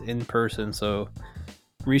retailers in person. So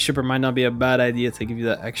reshipper might not be a bad idea to give you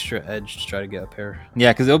that extra edge to try to get a pair.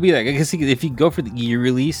 Yeah, because it'll be like, I guess if you go for the EU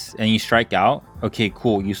release and you strike out, okay,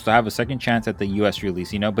 cool. You still have a second chance at the US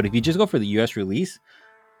release, But if you just go for the US release,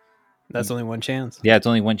 that's only one chance. Yeah, it's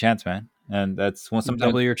only one chance, man. And that's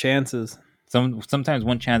double your chances. Sometimes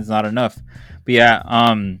one chance is not enough. But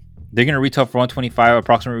yeah, they're gonna retail for $125,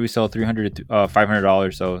 approximate resale $300 to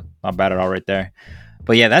 $500. So not bad at all, right there.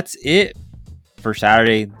 But yeah, that's it for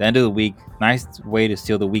Saturday, the end of the week. Nice way to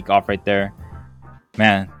seal the week off right there,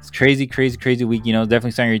 man. It's crazy week.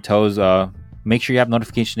 Definitely stay on your toes. Make sure you have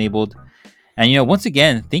notification enabled. And once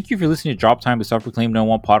again, thank you for listening to Drop Time, the self-proclaimed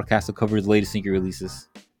 #1 podcast that covers the latest sneaker releases.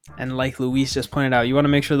 And like Luis just pointed out, you want to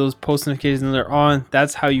make sure those post notifications are on.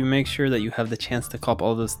 That's how you make sure that you have the chance to cop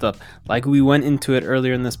all this stuff. Like we went into it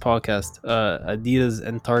earlier in this podcast, Adidas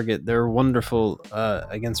and Target, they're wonderful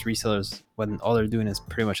against resellers when all they're doing is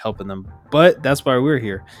pretty much helping them. But that's why we're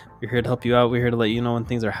here. We're here to help you out. We're here to let you know when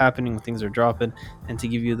things are happening, when things are dropping, and to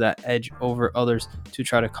give you that edge over others to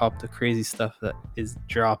try to cop the crazy stuff that is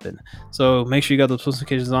dropping. So make sure you got those post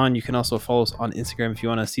notifications on. You can also follow us on Instagram if you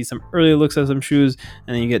want to see some early looks at some shoes,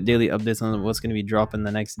 and then you get daily updates on what's going to be dropping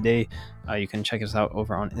the next day. You can check us out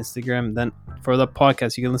over on Instagram. Then for the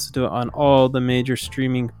podcast, you can listen to it on all the major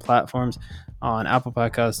streaming platforms, on Apple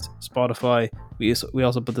Podcast, Spotify. We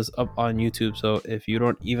also put this up on YouTube. So if you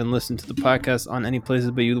don't even listen to the podcast on any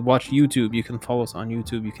places, but you watch YouTube, you can follow us on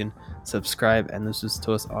YouTube. You can subscribe and listen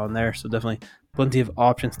to us on there. So definitely plenty of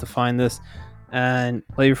options to find this. And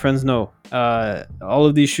let your friends know. All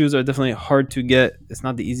of these shoes are definitely hard to get. It's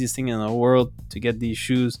not the easiest thing in the world to get these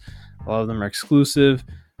shoes. A lot of them are exclusive,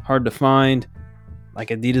 hard to find. Like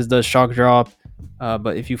Adidas does Shock Drop.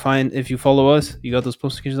 But if you follow us, you got those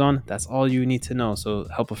post notifications on, that's all you need to know. So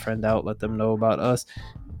help a friend out, let them know about us,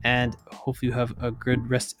 and hopefully you have a good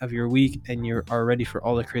rest of your week and you are ready for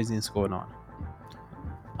all the craziness going on.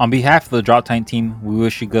 On behalf of the Drop Time team, we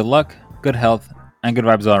wish you good luck, good health, and good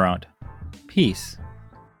vibes all around. Peace.